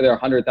 good luck. They're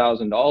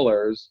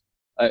 $100,000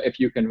 if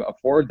you can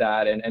afford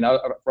that. And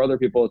for other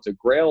people, it's a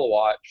Grail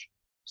watch.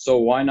 So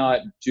why not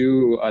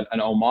do an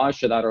homage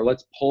to that? Or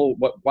let's pull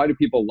why do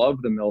people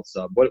love the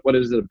Milsub? What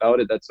is it about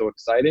it that's so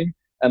exciting?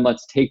 And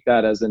let's take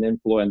that as an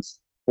influence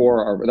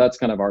for that's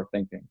kind of our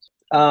thinking.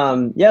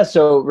 Yeah.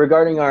 So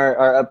regarding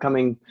our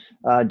upcoming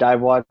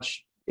dive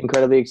watch,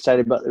 incredibly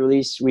excited about the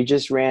release. We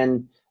just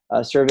ran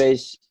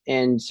surveys,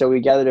 and so we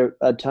gathered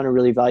a ton of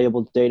really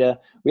valuable data.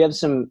 We have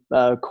some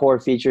core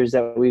features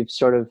that we've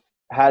sort of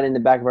had in the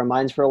back of our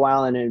minds for a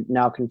while and are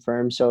now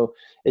confirmed. So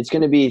it's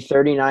going to be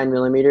 39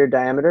 millimeter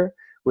diameter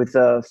with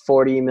a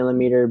 40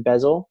 millimeter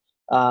bezel.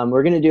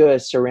 We're going to do a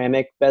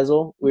ceramic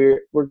bezel. We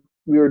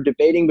were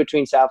debating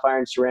between sapphire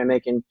and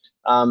ceramic, and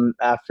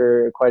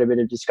after quite a bit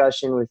of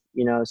discussion with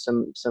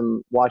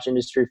some watch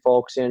industry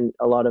folks and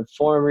a lot of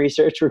forum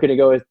research, we're going to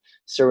go with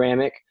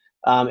ceramic.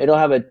 It'll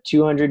have a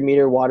 200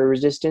 meter water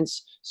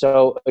resistance.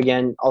 So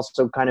again,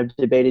 also kind of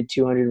debated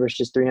 200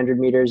 versus 300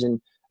 meters,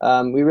 and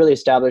we really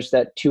established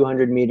that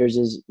 200 meters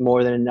is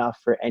more than enough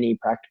for any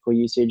practical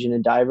usage in a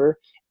diver,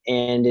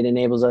 and it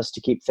enables us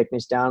to keep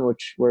thickness down,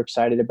 which we're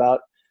excited about.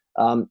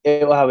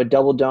 It will have a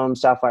double dome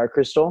sapphire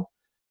crystal.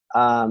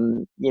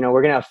 We're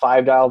going to have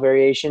 5 dial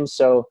variations.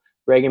 So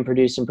Reagan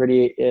produced some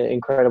pretty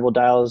incredible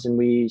dials, and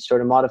we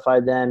sort of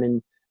modified them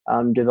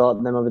and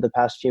developed them over the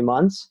past few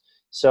months.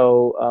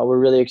 So we're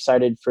really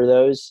excited for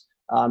those.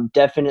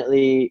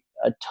 Definitely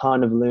a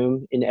ton of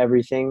lume in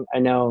everything. I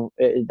know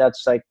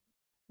that's like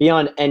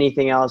beyond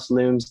anything else.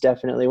 Lume's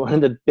definitely one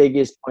of the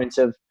biggest points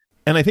of.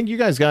 And I think you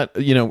guys got,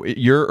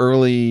 your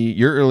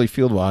early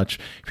field watch,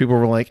 people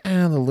were like,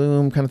 the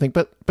lume kind of thing,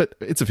 but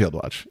it's a field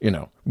watch,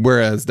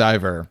 whereas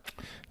diver,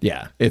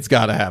 yeah, it's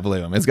got to have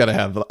lume. It's got to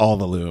have all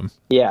the lume.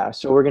 Yeah.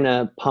 So we're going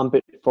to pump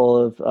it full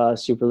of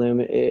super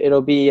lume.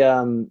 It'll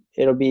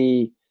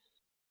be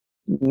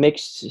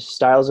mixed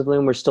styles of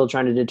lume. We're still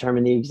trying to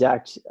determine the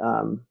exact,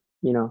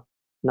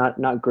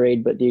 not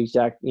grade, but the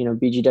exact,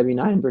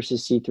 BGW9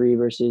 versus C3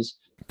 versus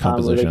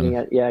composition. We're looking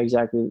at, yeah,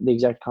 exactly. The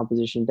exact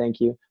composition. Thank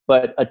you.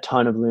 But a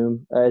ton of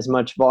lume, as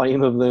much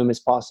volume of lume as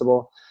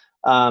possible.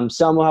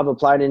 Some will have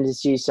applied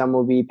indices. Some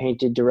will be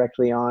painted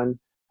directly on.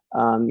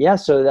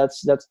 So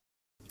that's.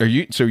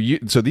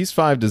 So these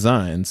 5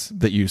 designs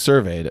that you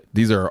surveyed,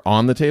 these are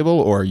on the table,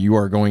 or you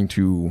are going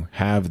to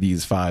have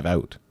these 5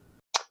 out?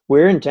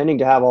 We're intending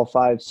to have all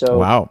 5. So,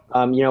 wow.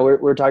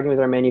 We're talking with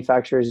our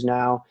manufacturers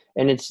now,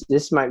 and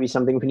this might be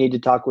something we need to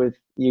talk with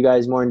you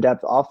guys more in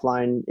depth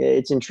offline.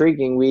 It's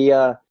intriguing. We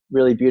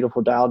really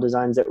beautiful dial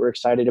designs that we're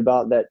excited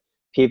about, that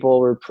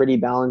people were pretty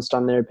balanced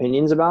on their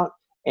opinions about.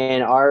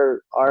 And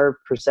our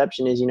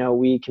perception is,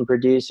 we can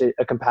produce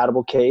a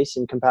compatible case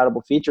and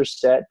compatible feature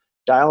set.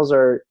 Dials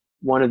are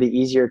one of the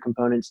easier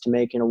components to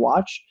make in a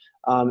watch.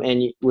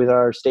 And with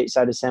our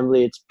stateside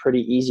assembly, it's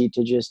pretty easy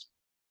to just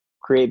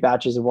create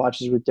batches of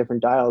watches with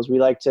different dials. We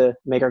like to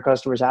make our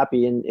customers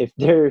happy. And if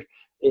there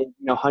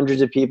are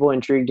hundreds of people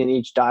intrigued in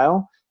each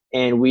dial,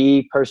 and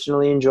we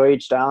personally enjoy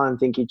each dial and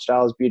think each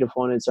dial is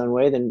beautiful in its own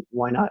way, then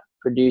why not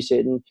produce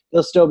it? And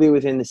they'll still be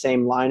within the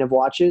same line of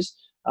watches,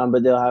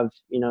 but they'll have,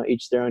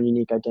 each their own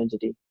unique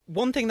identity.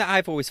 One thing that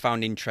I've always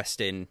found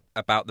interesting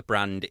about the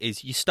brand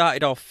is you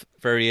started off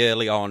very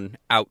early on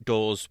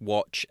outdoors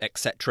watch,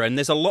 etc. And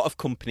there's a lot of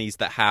companies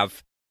that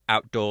have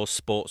outdoor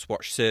sports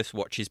watch, surf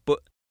watches, but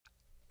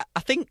I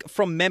think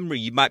from memory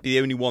you might be the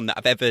only one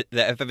that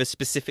have ever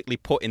specifically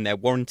put in their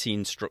warranty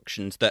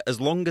instructions that as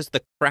long as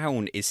the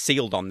crown is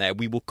sealed on there,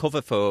 we will cover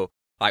for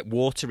like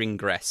water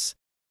ingress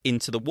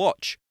into the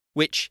watch,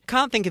 which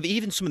can't think of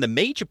even some of the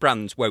major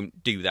brands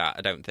won't do that,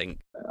 I don't think.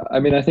 I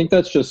mean, I think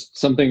that's just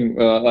something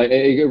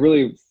it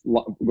really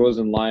goes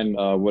in line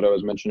what I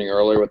was mentioning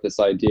earlier with this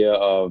idea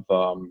of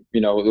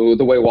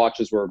the way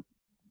watches were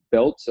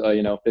built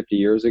 50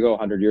 years ago,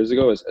 100 years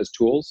ago as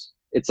tools.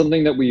 It's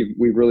something that we've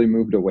really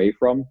moved away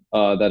from,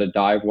 that a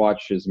dive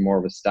watch is more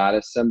of a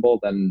status symbol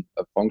than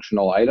a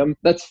functional item.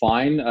 That's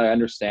fine. I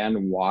understand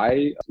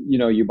why,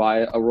 you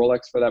buy a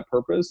Rolex for that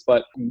purpose.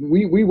 But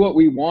what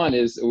we want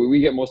is, we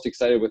get most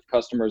excited with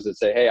customers that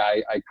say, hey,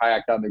 I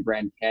kayaked down the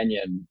Grand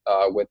Canyon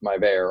with my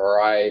Veyor,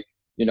 or I,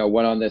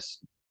 went on this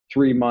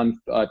 3-month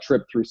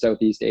trip through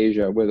Southeast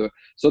Asia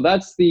so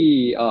that's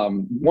the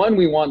one.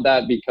 We want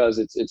that because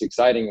it's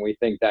exciting. We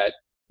think that,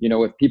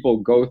 if people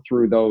go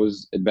through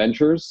those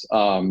adventures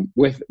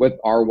with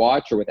our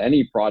watch or with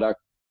any product,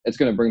 it's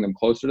going to bring them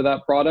closer to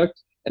that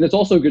product. And it's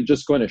also good,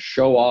 just going to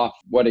show off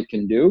what it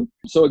can do.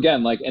 So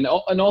again, like, and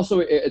also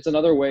it's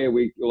another way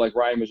like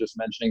Ryan was just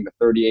mentioning, the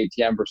 30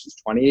 ATM versus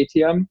 20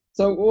 ATM.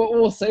 So what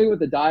we'll say with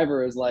the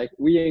diver is like,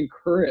 we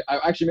encourage,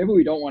 actually, maybe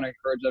we don't want to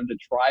encourage them to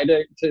try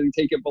to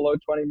take it below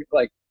 20,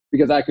 like,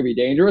 because that could be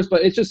dangerous,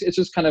 but it's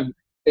just kind of,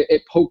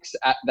 it pokes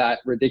at that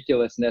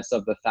ridiculousness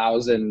of the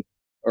 1,000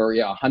 or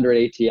 100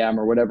 ATM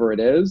or whatever it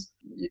is.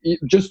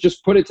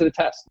 Just put it to the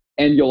test.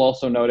 And you'll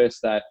also notice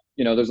that,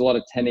 there's a lot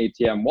of 10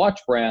 ATM watch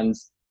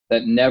brands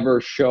that never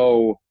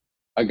show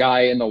a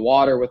guy in the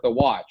water with a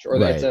watch, or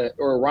Right.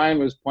 or Ryan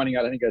was pointing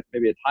out, I think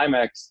maybe a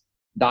Timex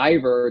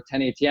diver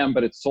 10 ATM,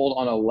 but it's sold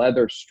on a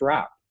leather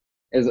strap.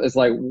 It's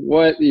like,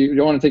 what, you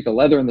don't want to take the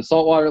leather in the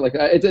salt water? Like,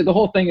 the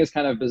whole thing is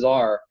kind of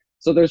bizarre.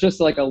 So there's just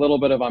like a little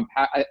bit of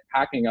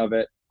unpacking of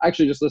it. I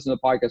actually just listened to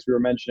the podcast. We were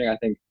mentioning, I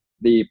think,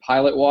 the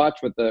Pilot watch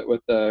with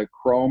the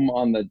chrome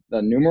on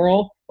the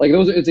numeral. Like,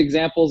 it's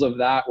examples of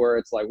that where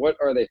it's like, what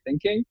are they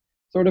thinking,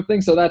 sort of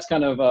thing. So that's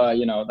kind of,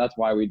 that's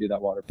why we do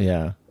that water.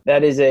 Yeah.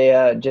 That is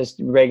just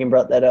Reagan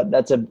brought that up.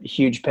 That's a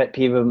huge pet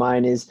peeve of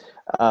mine, is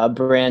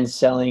brands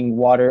selling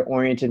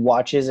water-oriented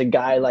watches. A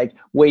guy like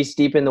waist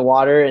deep in the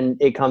water,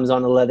 and it comes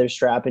on a leather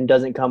strap and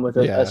doesn't come with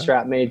a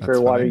strap made for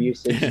water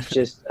usage. It's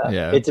just,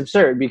 it's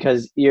absurd,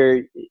 because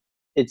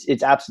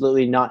it's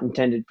absolutely not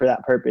intended for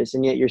that purpose,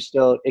 and yet you're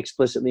still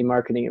explicitly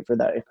marketing it for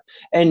that.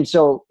 And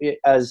so,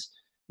 as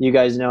you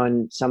guys know,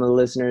 and some of the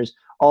listeners,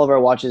 all of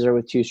our watches are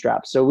with 2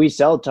 straps. So we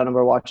sell a ton of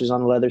our watches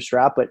on a leather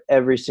strap, but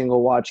every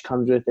single watch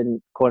comes with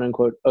an quote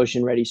unquote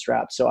ocean ready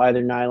strap. So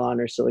either nylon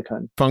or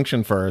silicone.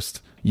 Function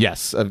first.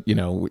 Yes.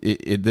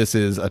 This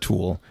is a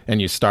tool,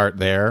 and you start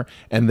there,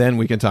 and then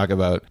we can talk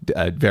about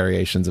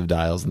variations of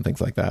dials and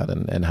things like that,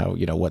 and how,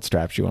 what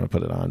straps you want to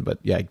put it on. But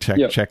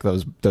check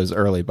those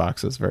early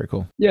boxes. Very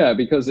cool. Yeah,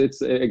 because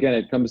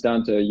it comes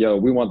down to,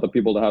 we want the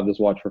people to have this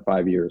watch for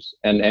 5 years.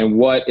 And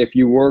what, if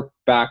you work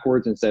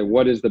backwards and say,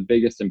 what is the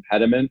biggest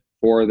impediment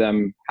for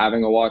them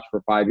having a watch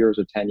for 5 years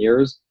or 10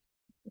 years?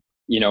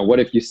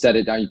 What if you set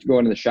it down, you go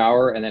into the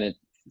shower and then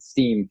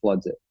steam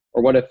floods it?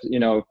 Or what if,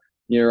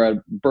 you're at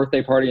a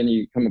birthday party and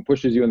you come and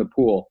pushes you in the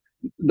pool?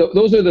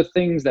 Those are the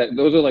things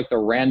those are like the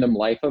random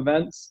life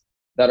events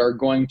that are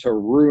going to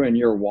ruin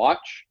your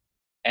watch.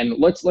 And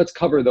let's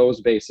cover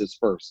those bases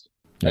first.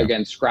 Yeah.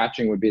 Again,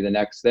 scratching would be the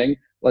next thing.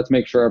 Let's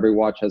make sure every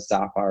watch has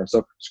sapphire.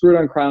 So screwed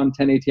on crown,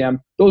 10 ATM,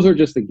 those are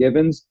just the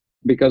givens,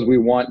 because we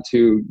want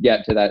to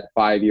get to that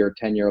 5-year,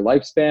 10-year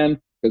lifespan,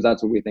 because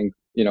that's what we think,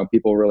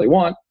 people really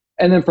want.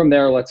 And then from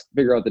there, let's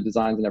figure out the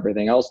designs and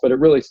everything else. But it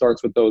really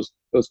starts with those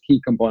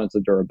key components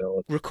of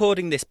durability.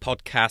 Recording this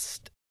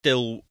podcast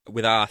still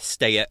with our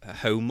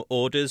stay-at-home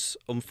orders,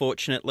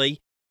 unfortunately.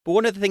 But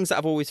one of the things that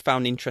I've always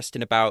found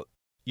interesting about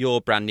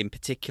your brand in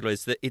particular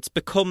is that it's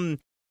become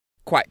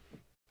quite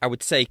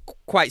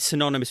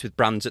synonymous with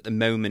brands at the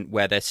moment,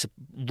 where they're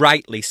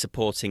rightly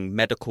supporting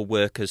medical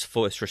workers,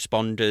 first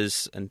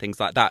responders, and things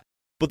like that.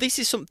 But this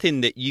is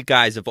something that you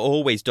guys have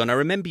always done. I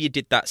remember you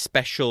did that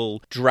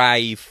special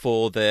drive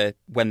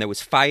when there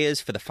was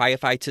fires for the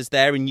firefighters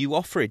there, and you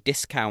offer a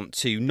discount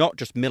to not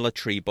just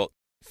military, but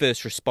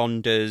first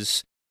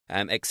responders,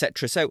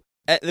 etc. So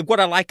what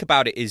I like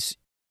about it is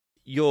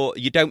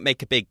you don't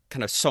make a big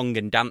kind of song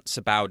and dance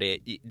about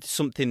it. It's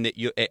something that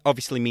it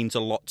obviously means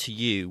a lot to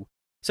you.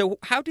 So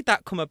how did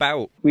that come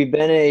about? We've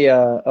been a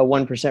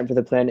 1% for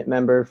the Planet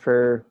member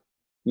for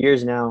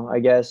years now, I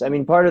guess. I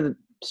mean, part of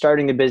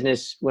starting the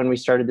business, when we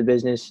started the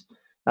business,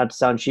 not to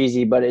sound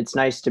cheesy, but it's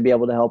nice to be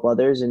able to help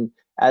others. And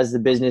as the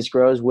business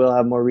grows, we'll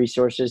have more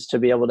resources to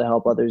be able to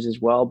help others as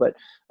well. But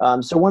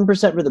so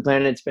 1% for the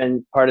Planet's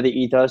been part of the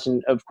ethos.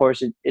 And of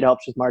course, it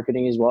helps with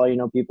marketing as well.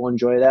 People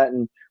enjoy that.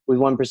 And with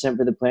 1%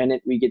 for the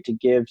Planet, we get to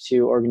give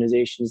to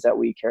organizations that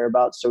we care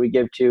about. So we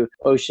give to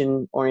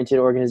ocean-oriented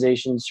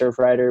organizations,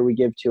 Surfrider. We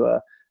give to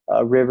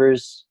a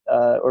rivers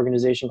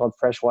organization called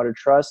Freshwater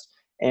Trust,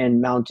 and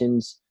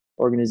mountains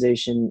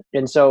organization.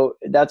 And so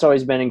that's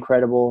always been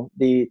incredible.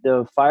 The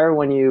fire,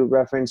 when you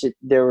reference it,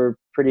 there were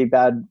pretty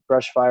bad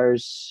brush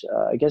fires,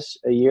 I guess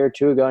a year or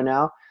 2 ago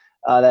now,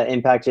 that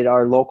impacted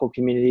our local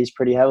communities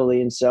pretty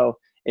heavily. And so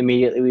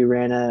immediately we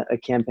ran a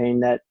campaign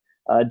that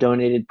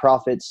donated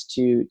profits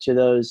to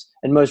those.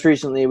 And most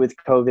recently with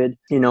COVID,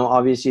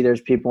 obviously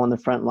there's people on the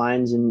front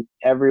lines, and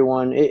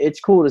everyone, it's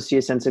cool to see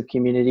a sense of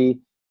community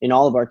in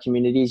all of our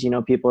communities.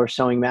 People are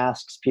sewing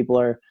masks, people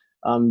are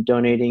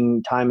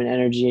donating time and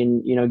energy,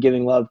 and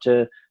giving love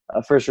to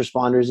first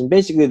responders, and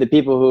basically the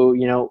people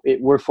who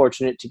we're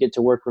fortunate to get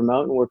to work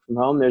remote and work from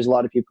home. There's a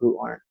lot of people who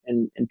aren't,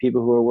 and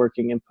people who are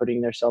working and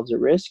putting themselves at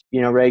risk.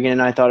 Reagan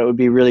and I thought it would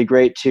be really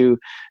great to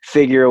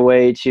figure a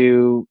way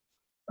to,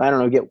 I don't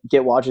know,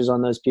 get watches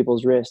on those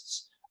people's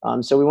wrists.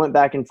 So we went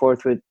back and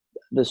forth with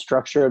the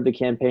structure of the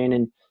campaign,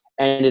 and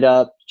ended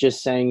up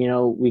just saying,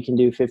 we can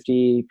do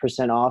 50%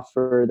 off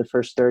for the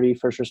first 30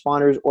 first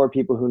responders or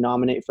people who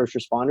nominate first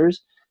responders.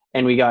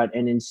 And we got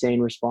an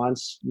insane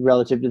response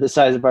relative to the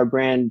size of our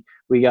brand.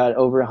 We got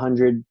over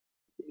 100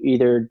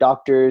 either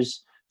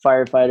doctors,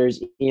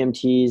 firefighters,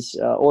 EMTs,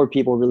 or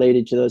people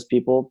related to those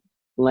people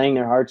laying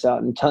their hearts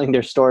out and telling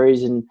their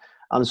stories. And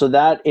So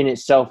that in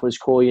itself was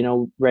cool. You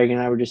know, Reagan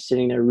and I were just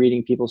sitting there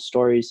reading people's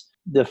stories.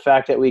 The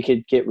fact that we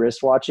could get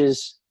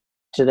wristwatches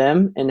to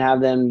them and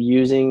have them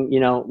using, you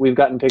know, we've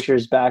gotten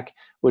pictures back,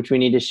 which we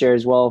need to share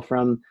as well,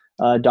 from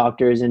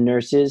doctors and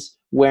nurses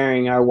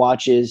wearing our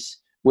watches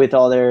with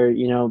all their,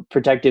 you know,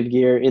 protective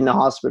gear in the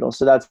hospital.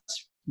 So that's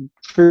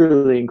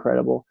truly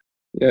incredible.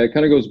 Yeah, it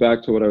kind of goes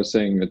back to what I was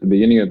saying at the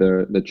beginning of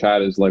the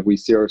chat, is like we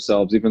see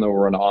ourselves, even though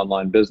we're an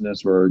online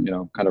business, we're, you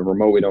know, kind of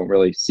remote, we don't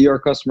really see our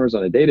customers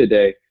on a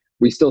day-to-day,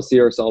 we still see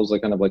ourselves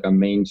like kind of like a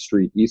main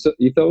street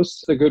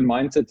ethos. It's a good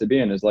mindset to be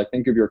in, is like,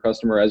 think of your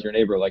customer as your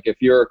neighbor. Like if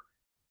you're,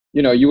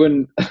 you know, you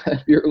wouldn't,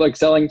 if you're like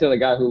selling to the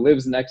guy who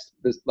lives next,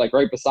 like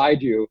right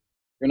beside you,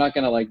 you're not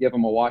going to like give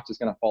him a watch that's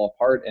going to fall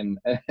apart in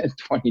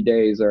 20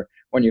 days or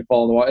when you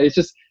fall in the water. It's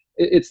just,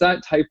 it's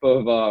that type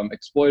of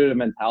exploitative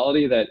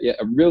mentality that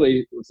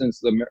really, since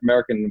the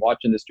American watch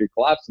industry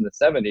collapsed in the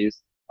 70s,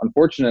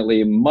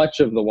 unfortunately, much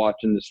of the watch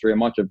industry and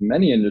much of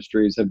many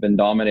industries have been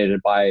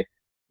dominated by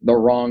the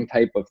wrong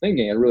type of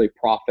thinking, and really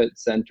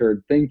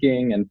profit-centered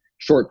thinking and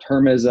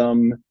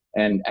short-termism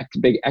and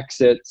big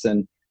exits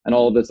and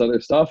all of this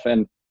other stuff.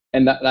 And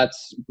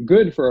that's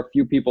good for a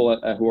few people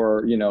who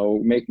are, you know,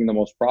 making the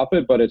most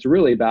profit, but it's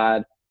really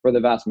bad for the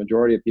vast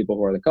majority of people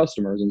who are the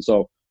customers. And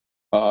so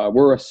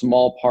we're a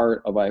small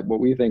part of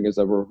what we think is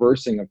a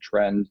reversing of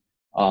trend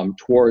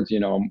towards, you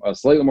know, a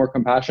slightly more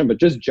compassion, but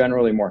just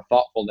generally more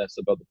thoughtfulness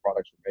about the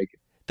products we're making.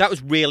 That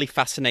was really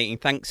fascinating.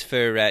 Thanks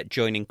for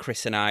joining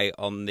Chris and I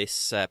on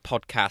this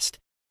podcast.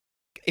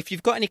 If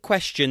you've got any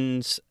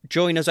questions,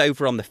 join us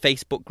over on the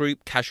Facebook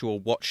group, Casual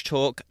Watch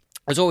Talk.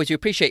 As always, we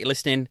appreciate you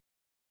listening,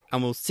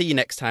 and we'll see you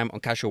next time on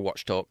Casual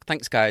Watch Talk.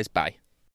 Thanks, guys. Bye.